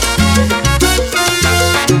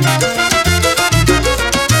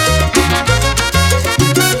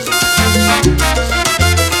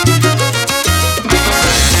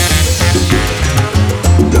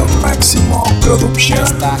 Lo máximo producción.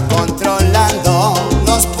 Está controlando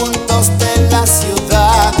los puntos de la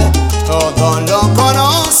ciudad. Todos lo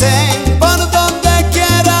conocen por donde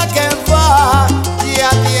quiera que va. Ya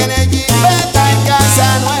tiene jipeta en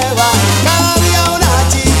casa nueva. Cada día una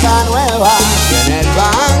chica nueva. Y en el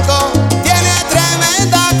banco tiene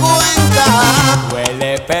tremenda cuenta.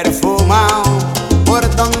 Huele perfumado por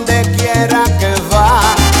donde quiera que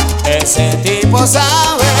va. Ese tipo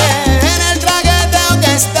sabe en el traqueteo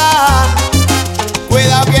que está.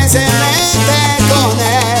 Cuidado que se me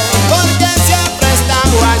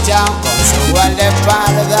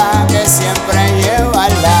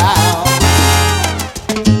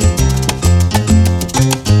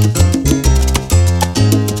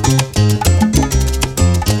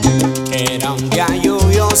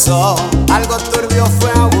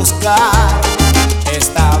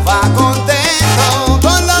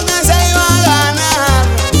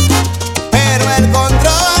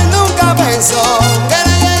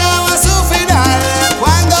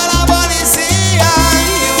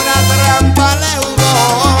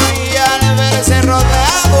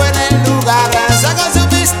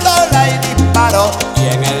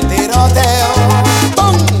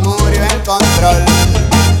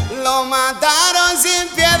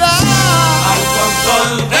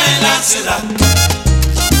la ciudad.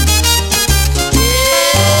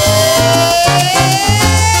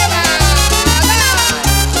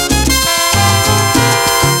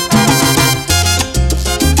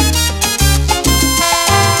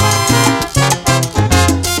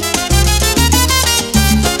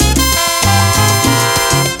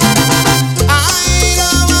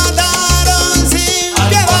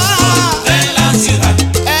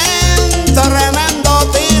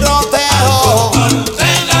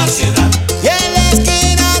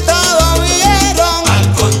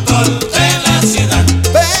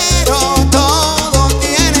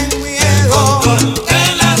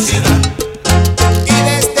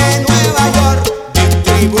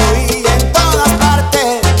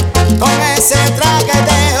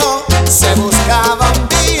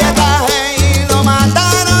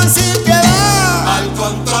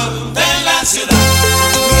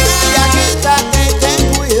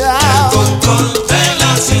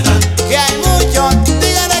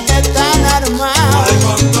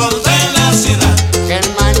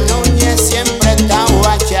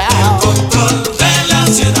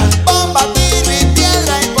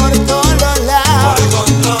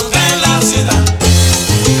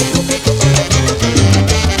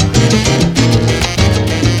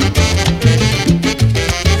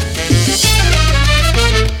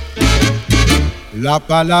 La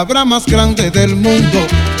palabra más grande del mundo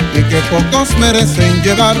y que pocos merecen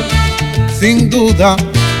llevar, sin duda,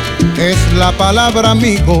 es la palabra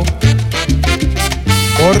amigo,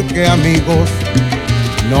 porque amigos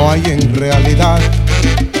no hay en realidad.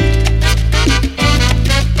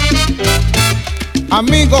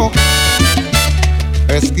 Amigo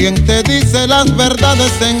es quien te dice las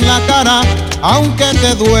verdades en la cara, aunque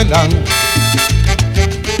te duelan.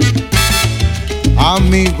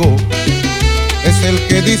 Amigo es el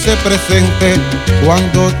que dice presente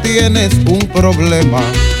cuando tienes un problema.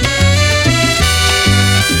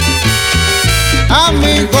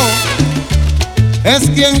 Amigo es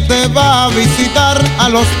quien te va a visitar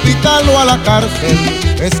al hospital o a la cárcel.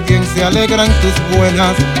 Es quien se alegra en tus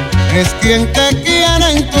buenas, es quien te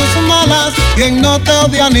quiere en tus malas, quien no te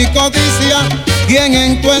odia ni codicia, quien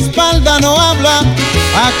en tu espalda no habla,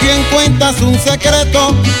 a quien cuentas un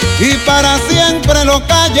secreto y para siempre lo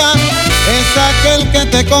calla. Es aquel que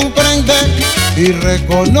te comprende y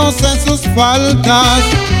reconoce sus faltas.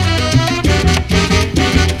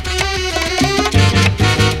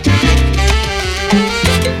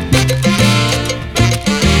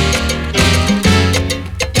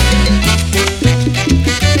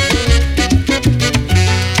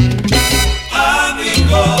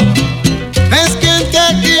 Amigo es quien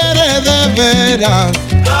te quiere de veras.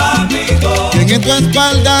 Amigo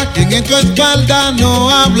quien en tu espalda no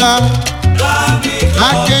habla. Amigo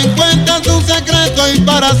A quien cuenta tu secreto y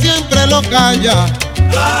para siempre lo calla.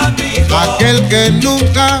 Amigo Aquel que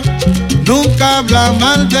nunca, nunca habla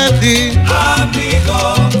mal de ti.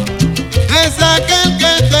 Amigo Es aquel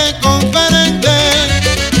que te comprende.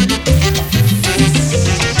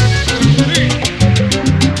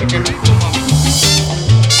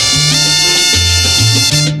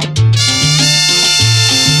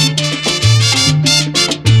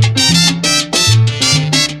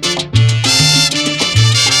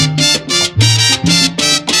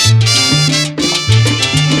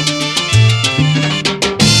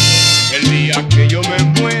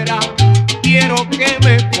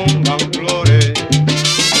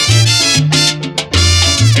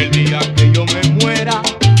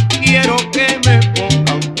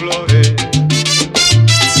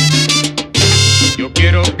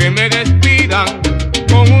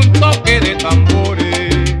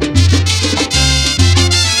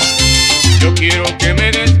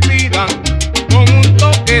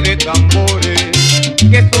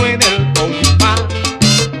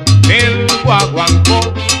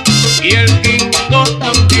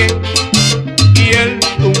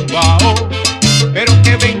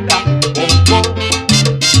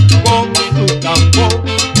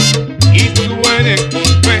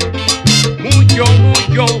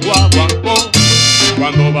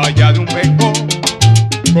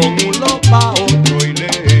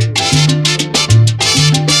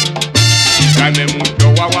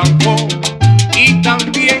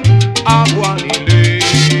 Agua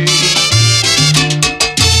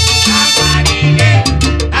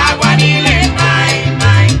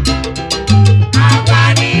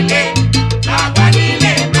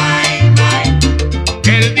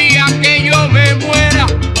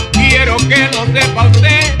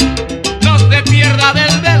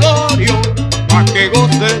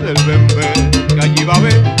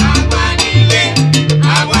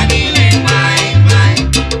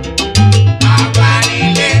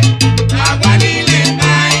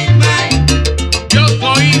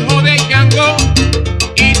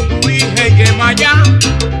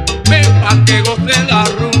la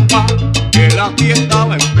rumba, que la fiesta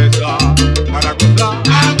va a empezar. Para gozar.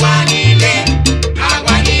 Aguanile,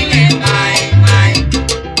 aguanile, mai, mai.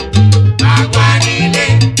 Aguanile,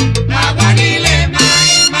 aguanile, mai,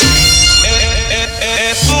 mai.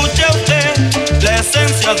 Escuche usted la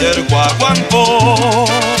esencia del guaguancó.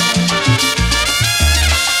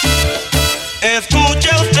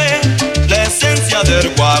 Escuche usted la esencia del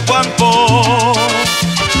guaguancó.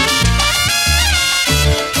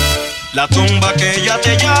 La tumba que ella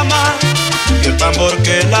te llama y el tambor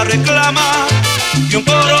que la reclama y un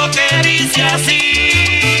coro que dice así.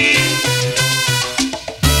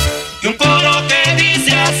 Y un coro que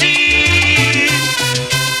dice así.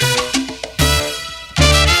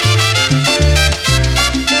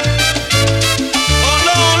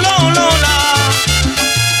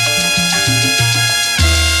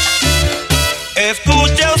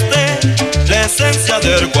 Escuche usted la esencia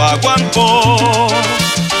del guaguancó.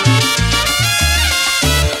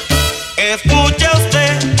 Escuche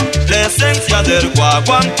usted la esencia del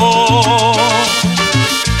guaguancó.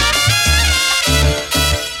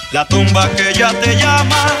 La tumba que ella te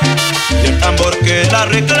llama y el tambor que la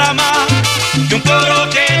reclama y un coro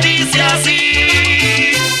que dice así.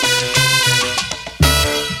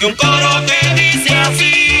 Y un coro que dice así.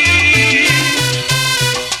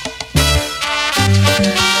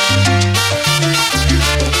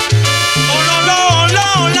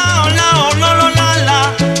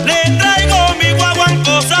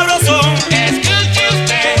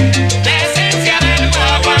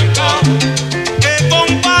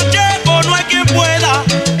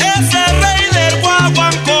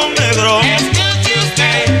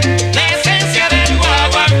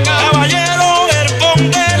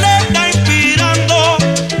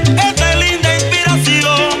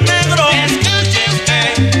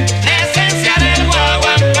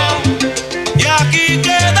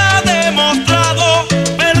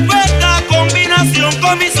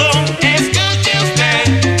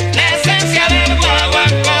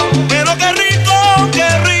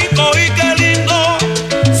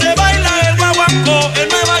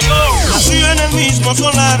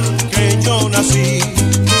 Solar que yo nací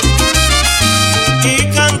y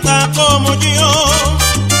canta como yo,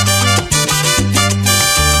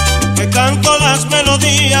 que canto las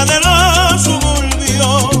melodías de los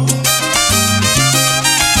suburbios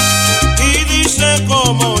y dice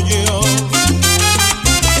como yo,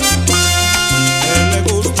 que le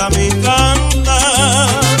gusta mi cantar.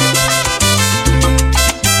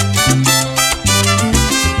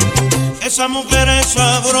 Esa mujer es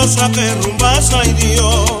sabrosa que rumbasa y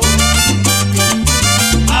Dios.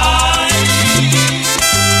 Ay,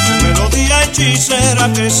 melodía hechicera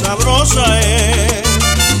que sabrosa es.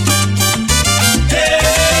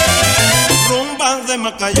 Rumba de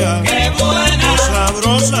Macayá, qué buena,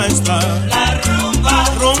 sabrosa está. La rumba,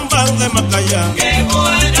 rumba de Macayá, qué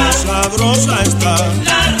buena, sabrosa está.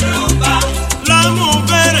 La rumba, las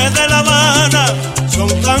mujeres de La Habana son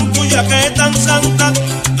tan cuyas que tan santas,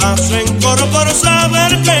 hacen coro por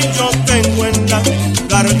saber que yo tengo en la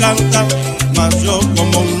garganta. Mas yo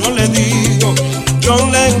como no le digo, yo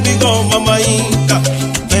le digo mamaita,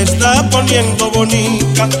 te está poniendo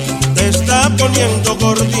bonita, te está poniendo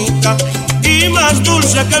gordita y más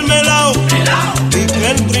dulce que el melao y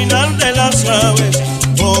que el trinal de las aves.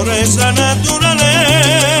 Por esa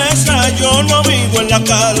naturaleza yo no vivo en la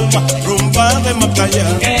calma. Rumba de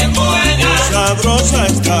Macayá, qué buena, sabrosa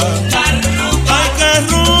está. La rumba, ay que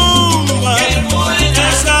rumba, qué buena, qué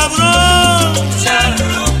sabrosa. La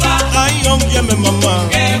rumba, ay óyeme mamá,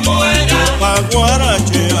 qué buena, pa'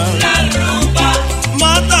 guarachear. La rumba,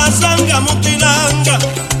 mata sanga mutilanga,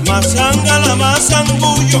 masanga la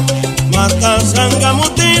masangullo. Mata sanga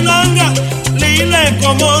mutilanga, lile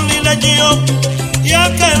como lile yo. Y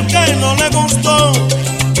aquel que no le gustó,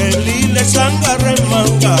 que lile sanga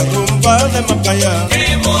remanga. Rumba de Macayá,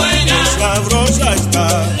 qué buena, sabrosa está.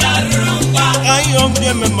 La rumba, ay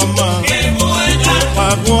óyeme mamá, qué buena,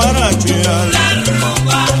 pa' guarachear. La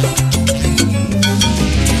rumba.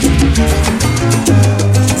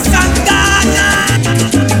 Santana.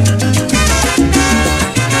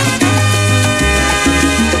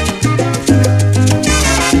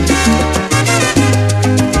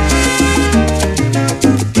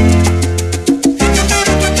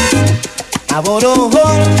 A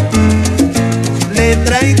Borojón le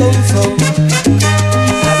traigo un son,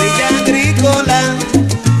 a Villa Agrícola,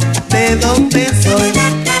 de donde soy,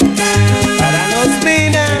 para Los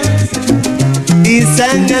Pinas y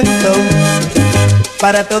San Antón,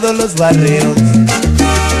 para todos los barrios,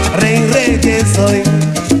 rey que soy.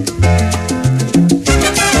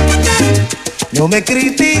 No me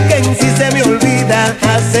critiquen si se me olvida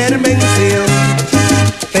hacer mención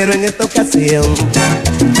en esta ocasión.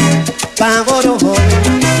 Pa' Borojón,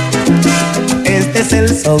 este es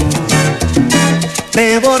el son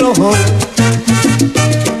de Borojón.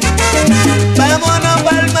 Vámonos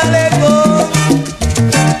pa'l malecón.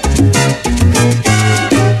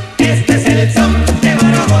 Este es el son de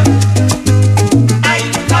Borojón. Ay,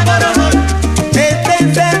 pa' Borojón. Este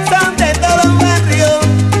es el son de todo un barrio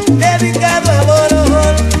dedicado a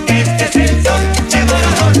Borojón. Este es el son de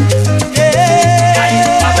Borojón. Ay,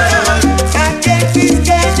 pa' Borojón. Aquí en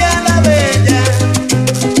Quisqueya la Bella,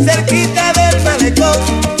 cerquita del malecón.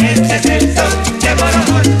 Este es el son de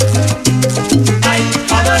Borojón. Ay,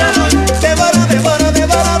 pa' Borojón. De Boro, de Boro, de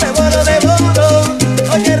Boro, de Boro, de Boro.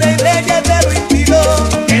 Oye, Rey Reyes te lo inspiró.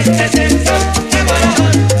 Este es el son de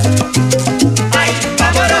Borojón. Ay,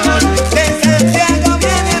 pa' Borojón. De Santiago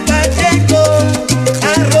viene Pacheco,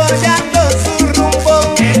 arrollando su rumbo.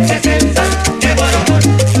 Este es el son de Borojón.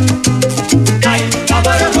 Ay, pa'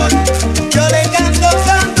 Borojón. Yo le canto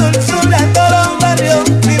con dulzura a todo un barrio,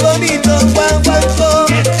 mi bonito Guaguancó.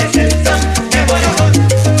 Este es el son de Borojón.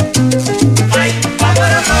 Ay, pa'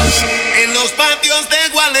 Borojón. En los patios de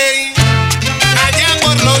Gualey, allá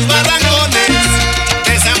por los barrancones,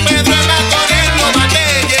 de San Pedro en Macorís, los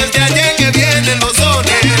batalles, de allá en que vienen los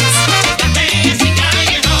sones. Batalles y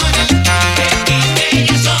callejones, de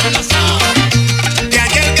Quisqueya son los sones. De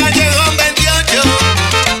allá el callejón 28,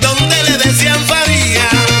 donde le decían Faría,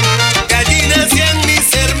 de allí nacían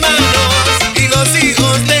mis hermanos y los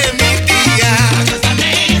hijos de mi tía.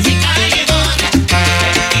 Batalles y callejones,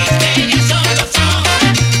 de Quisqueya son los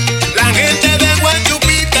sones. La gente de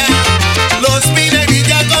Guachupita, Los Pines y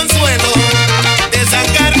Villa Consuelo, de San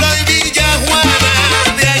Carlos y Villa Juana,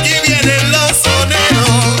 de allí vienen los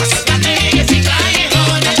soneros. Batalles y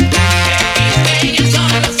callejones, de Quisqueya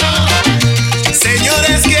son los sones.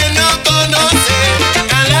 Señores que no conocen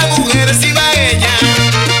a la mujer cibaeña,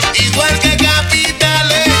 igual que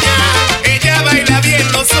capitaleña, ella baila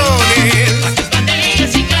bien los sones.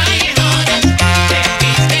 Batalles y callejones, de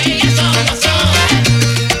Quisqueya son los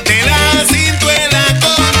sones. De la Cintuela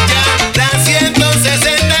Concha, la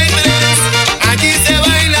 163, allí se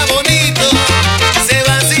baila bonito, se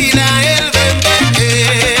vacila el bembé.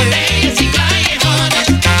 Batalles y callejones,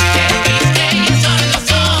 de Quisqueya son los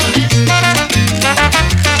sones.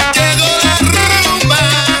 Llegó la rumba,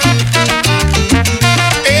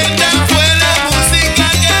 esta fue la música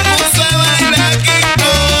que puso a bailar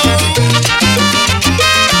Kiko.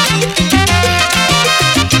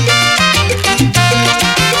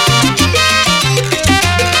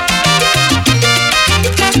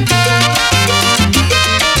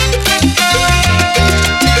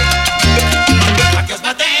 Patios,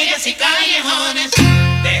 batalles y callejones,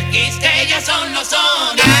 de Quisqueya son los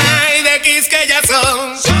sones. Ay, de Quisqueya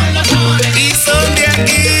son, Son los sones. y son de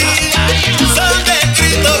aquí, son de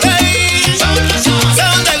Cristo Rey, Son los sones.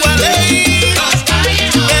 son de Gualey, Los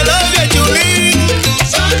callejones. de los de Chulín,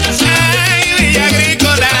 Son los sones. ay, Villa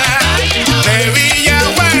Agrícola, de Villa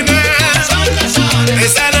Juana, Son los sones. de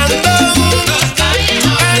San Antón, Los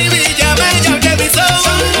callejones. ay, Villa Bella, que Bison,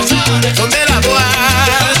 Son los sones. son de la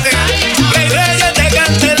Boate, Rey Reyes te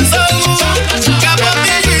canta el son,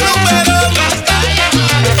 Capotillo y Luperón, Los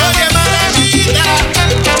callejones. oye Maravilla.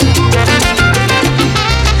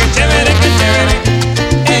 Qué chévere, qué chévere,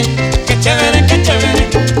 qué chévere, qué chévere,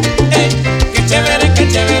 qué chévere,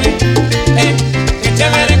 qué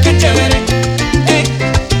chévere, qué chévere,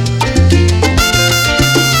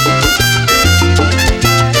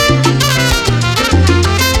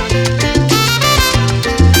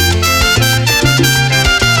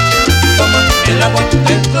 Toma el agua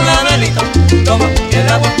de tu labelito, toma el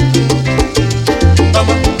agua,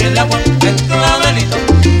 toma el agua de tu labelito,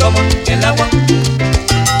 toma el agua.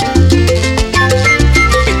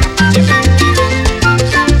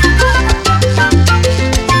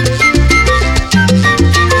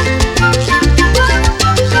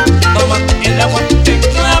 Toma el agua de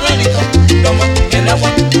tu labelito, toma el agua,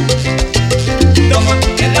 toma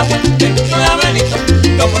el agua de tu labelito,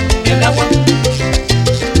 toma el agua.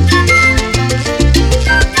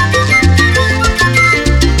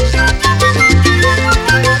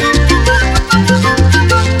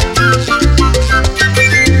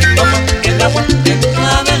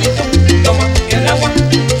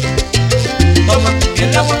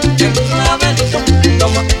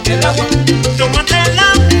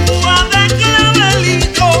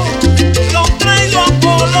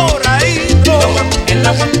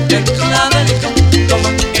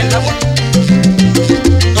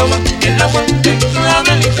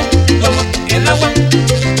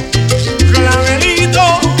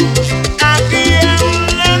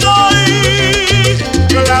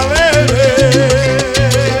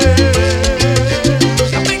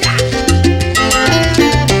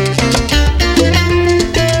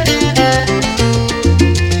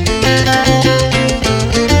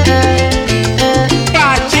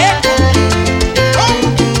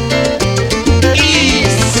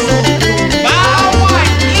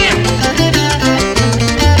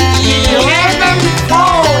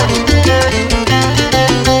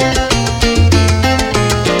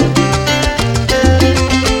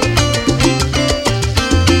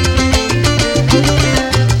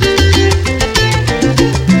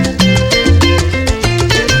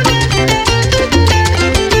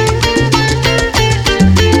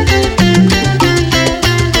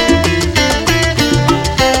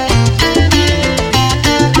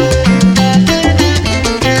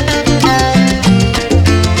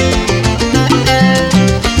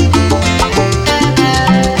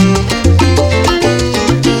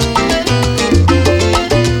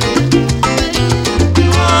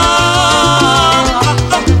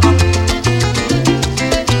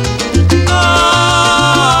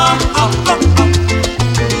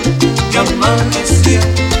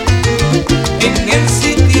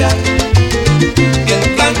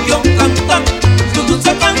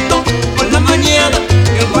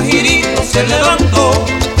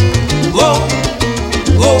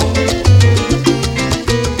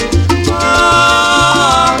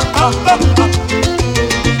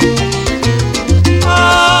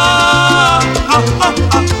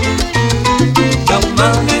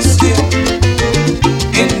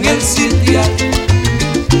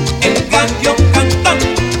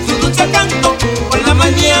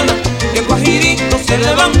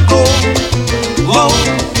 oh,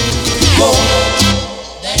 oh.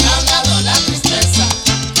 Deja a un lado la tristeza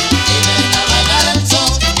y ven a bailar el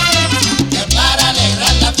son, que para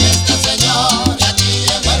alegrar la fiesta, Señor, y aquí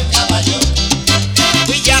llegó el caballo.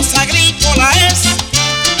 Villas Agrícola es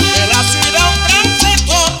de la ciudad un gran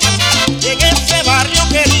sector, y en ese barrio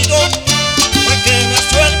querido fue que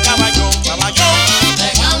nació el caballón, caballón.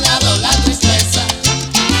 Deja a un lado la tristeza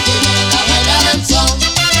y ven a bailar el son,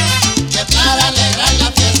 que para alegrar la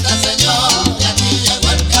fiesta, Señor, y aquí llegó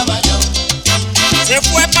el caballón. Se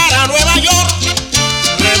fue para Nueva York,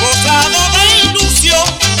 rebosado de ilusión,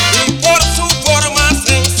 y por su forma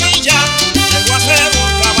sencilla llegó a ser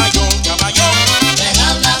un caballón, caballón. Deja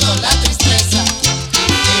a un lado la tristeza y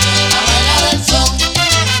ven a bailar el son,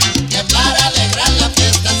 que para alegrar la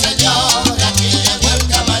fiesta, Señor, y aquí llegó el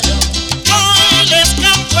caballón. Hoy les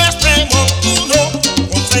canto este montuno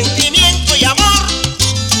con sentimiento y amor,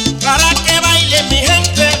 para que bailen mi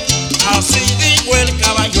gente, así dijo el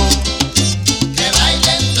caballón. Que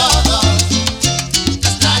bailen todos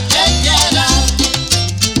hasta que quieran,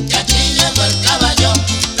 que aquí llegó el caballón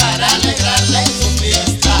para alegrarle su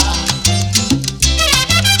fiesta.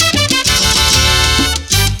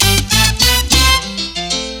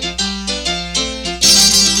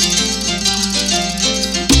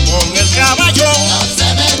 Con el caballón, No se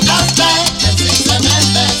meta usted, que si se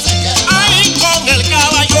mete se quema. ahí con el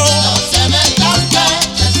caballón, No se meta usted,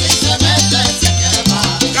 que si se mete se quema.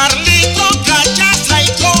 Carlito, Cachaza y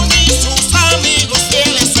Tony, sus amigos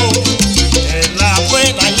fieles son. En la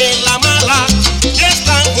buena y en la mala,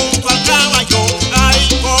 están junto al caballón, ahí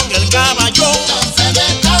con el caballón. No se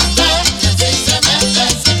meta usted, que si se mete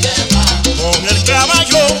se quema. Con el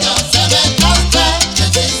caballón, No se meta usted, que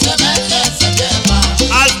si se mete se quema.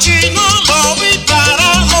 al chino lo vi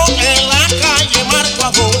parado en la calle Marco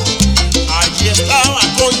Abón. Allí estaba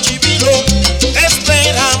con Chivilo,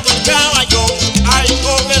 esperando el caballón, ahí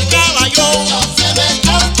con el caballón. No se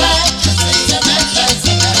meta usted, que si se mete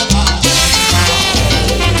se quema.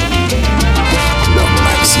 Lo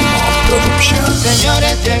máximo producción.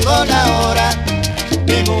 Señores, llegó la hora,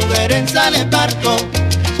 mi mujer en sale parto.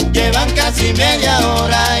 Llevan casi media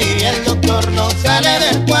hora y el doctor no sale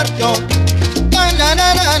del cuarto.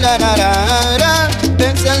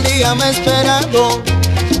 Desde el día me he esperado,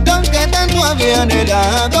 aunque tanto había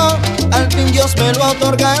anhelado, al fin Dios me lo ha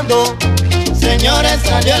otorgado. Señores,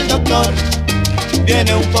 salió el doctor,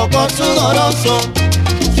 viene un poco sudoroso.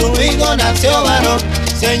 Su hijo nació varón,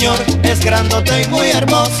 señor, es grandote y muy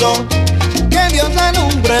hermoso. Que Dios le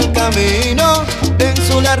alumbre el camino en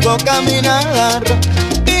su largo caminar,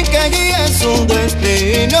 y que guíe su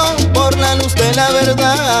destino por la luz de la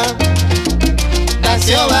verdad.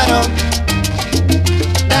 Nació varón,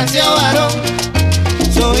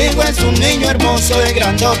 su hijo es un niño hermoso y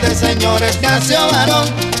grandote, señores, nació varón.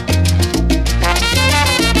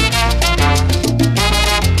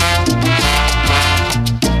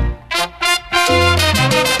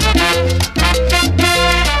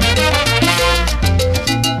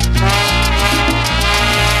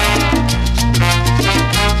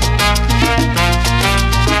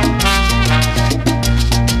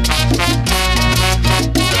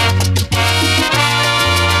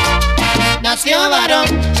 Nació varón,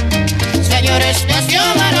 señores, nació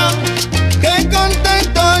varón. Qué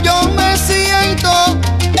contento yo me siento,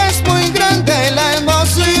 es muy grande la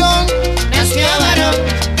emoción. Nació varón,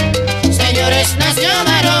 señores, nació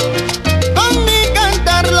varón. Con mi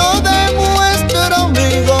cantar lo demuestro,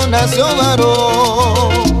 mi hijo nació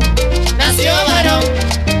varón. Nació varón,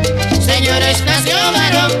 señores, nació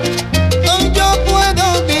varón. Hoy yo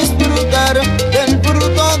puedo disfrutar del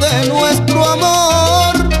fruto de nuestro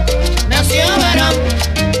amor. Nació varón,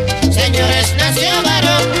 señores, nació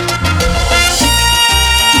varón.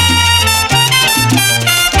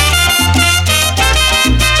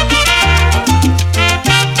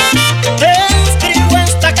 Te escribo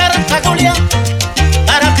esta carta, Julia,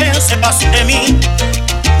 para que sepas de mí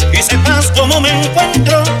y sepas cómo me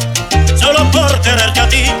encuentro, solo por quererte a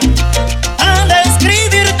ti. Al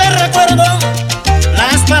escribirte recuerdo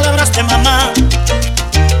las palabras de mamá,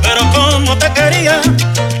 pero como te quería,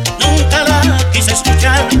 nunca la quise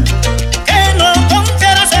escuchar. Que no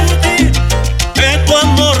confiaras en ti, que tu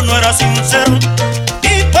amor no era sincero,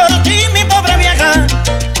 y por ti mi pobre vieja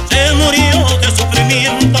se murió de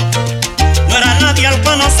sufrimiento. No era nadie al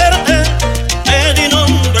conocerte, te di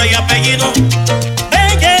nombre y apellido.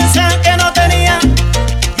 Belleza que no tenía,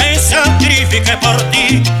 me sacrifiqué por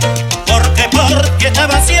ti, porque por ti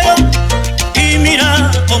estaba ciego, y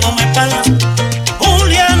mira cómo me pagas.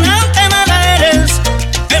 Juliana, qué mala eres,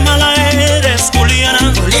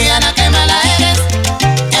 Juliana. Juliana, qué mala eres,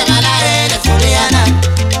 Juliana.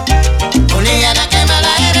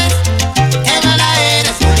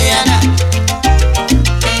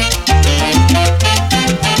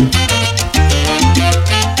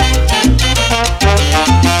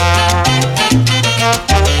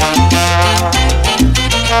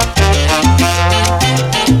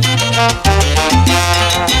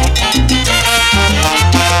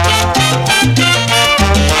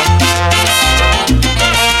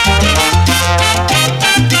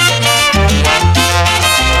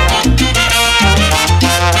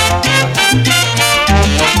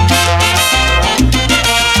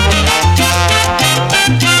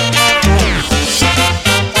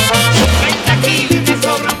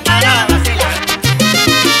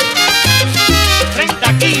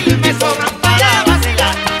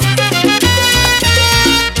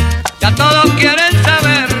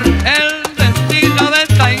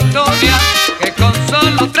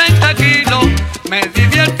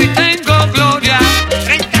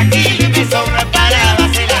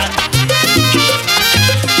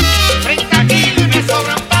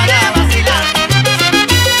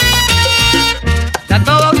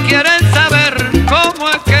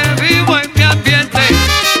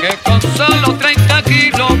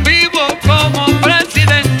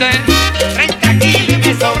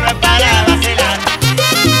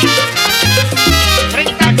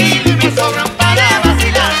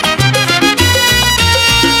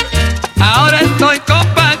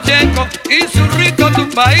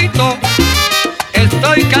 paito.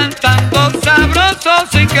 Estoy cantando sabroso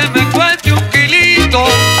sin que me cueste un kilito.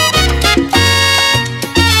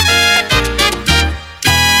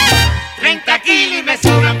 30 kilos y me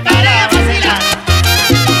sobran para vacilar.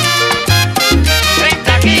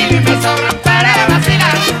 30 kilos y me sobran para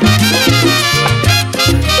vacilar.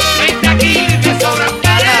 30 kilos y me sobran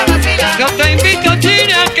para vacilar. Yo te invito,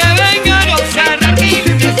 China, que venga a gozar. 30 kilos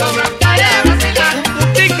y me sobran para vacilar. Un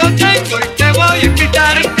gustico tengo y te voy a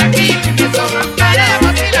invitar. 30 kilos y me sobran para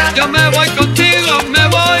vacilar. Yo me voy contigo, me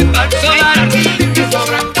voy para el solar. 30 kilos y me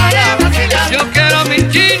sobran para vacilar. Yo quiero mi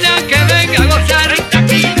China que venga a gozar. 30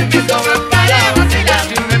 kilos y me sobran para vacilar.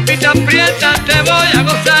 Si me pitas prieta te voy a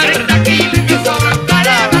gozar. 30 kilos y me sobran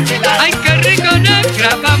para vacilar. Ay, qué rico negra,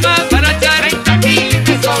 mamá, para echar. 30 kilos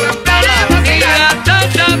y me sobran para Y vacilar. la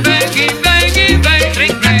tata, ven y ven y ven.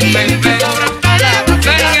 30 kilos y me sobran para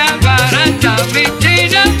vacilar. Venga para echar mi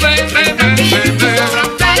China, ven, ven, ven, ven, ven. Sobran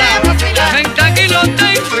para vacilar. 30 kilos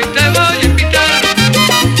tengo y te voy a invitar.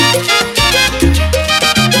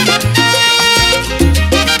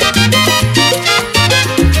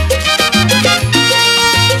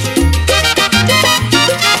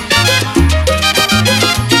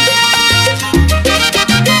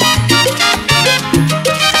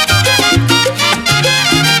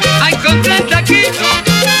 Ay, con 30 kilos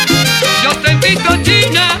yo te invito,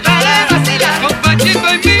 China, Para vacilar. con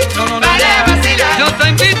Pachito y mí. Para vacilar. Yo te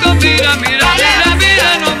invito, mira, mira, mira,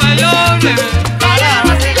 mira, no me llores. Para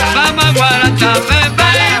vacilar. Vamos a guarachar, bebé.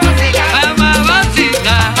 Para vacilar. Vamos a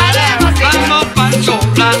vacilar. Para vacilar. Vamos pa'l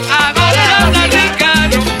soplar, a gozar la rica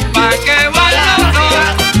rumba que baila todo.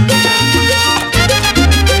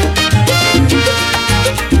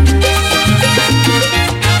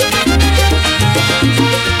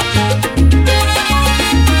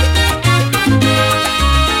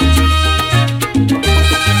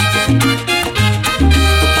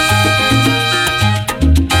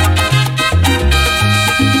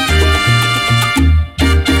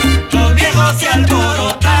 Los viejos se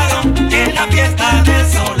alborotaron en la fiesta del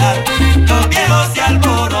solar. Los viejos se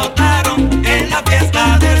alborotaron en la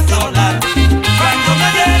fiesta del solar. Cuando me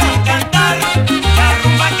dieron cantar la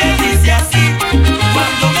rumba que dice así.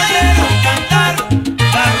 Cuando me dieron cantar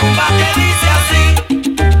la rumba que dice así.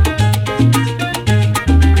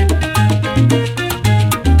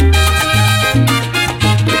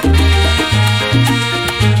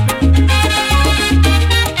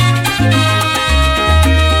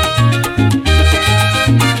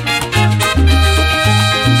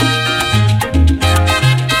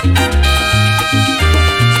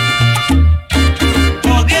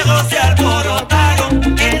 Los viejos se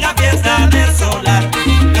alborotaron en la fiesta del solar.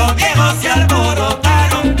 Los viejos se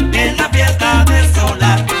alborotaron en la fiesta del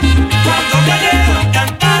solar. Cuando me dieron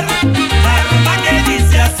cantar la rumba que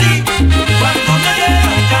dice así. Cuando me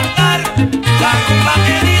dieron cantar la rumba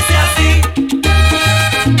que dice así.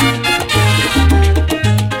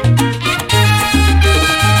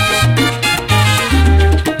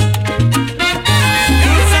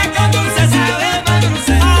 Dulce con dulce sabe más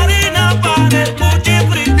dulce. Harina para el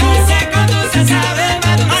cuchifrito. Dulce con dulce sabe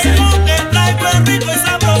más dulce. Ay, lo que traigo es rico y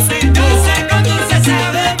sabrosito. Dulce con dulce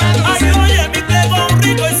sabe más dulce. Ay, oye, mi pregón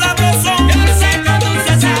rico y sabroso. Dulce con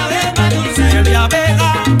dulce sabe más dulce. Miel de abeja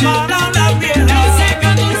para la piel. Dulce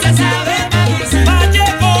con dulce sabe más dulce.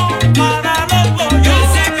 Vallejo para los pollos.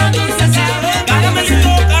 Dulce con dulce sabe más dulce.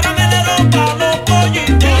 Caramelito, caramelero para los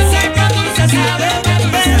pollitos. Dulce con dulce sabe más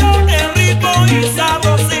dulce. Melón es rico y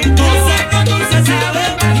sabrosito. Dulce con dulce sabe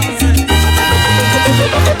más dulce.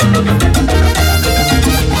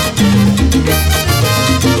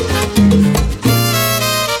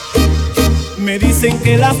 Me dicen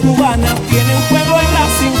que las cubanas tienen fuego en la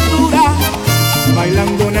cintura.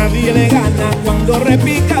 Bailando nadie le gana cuando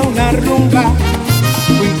repica una rumba.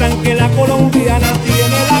 Cuentan que la colombiana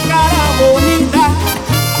tiene la cara bonita.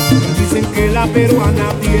 Dicen que la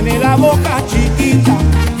peruana tiene la boca chiquita.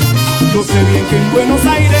 Yo sé bien que en Buenos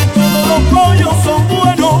Aires todos los pollos son buenos.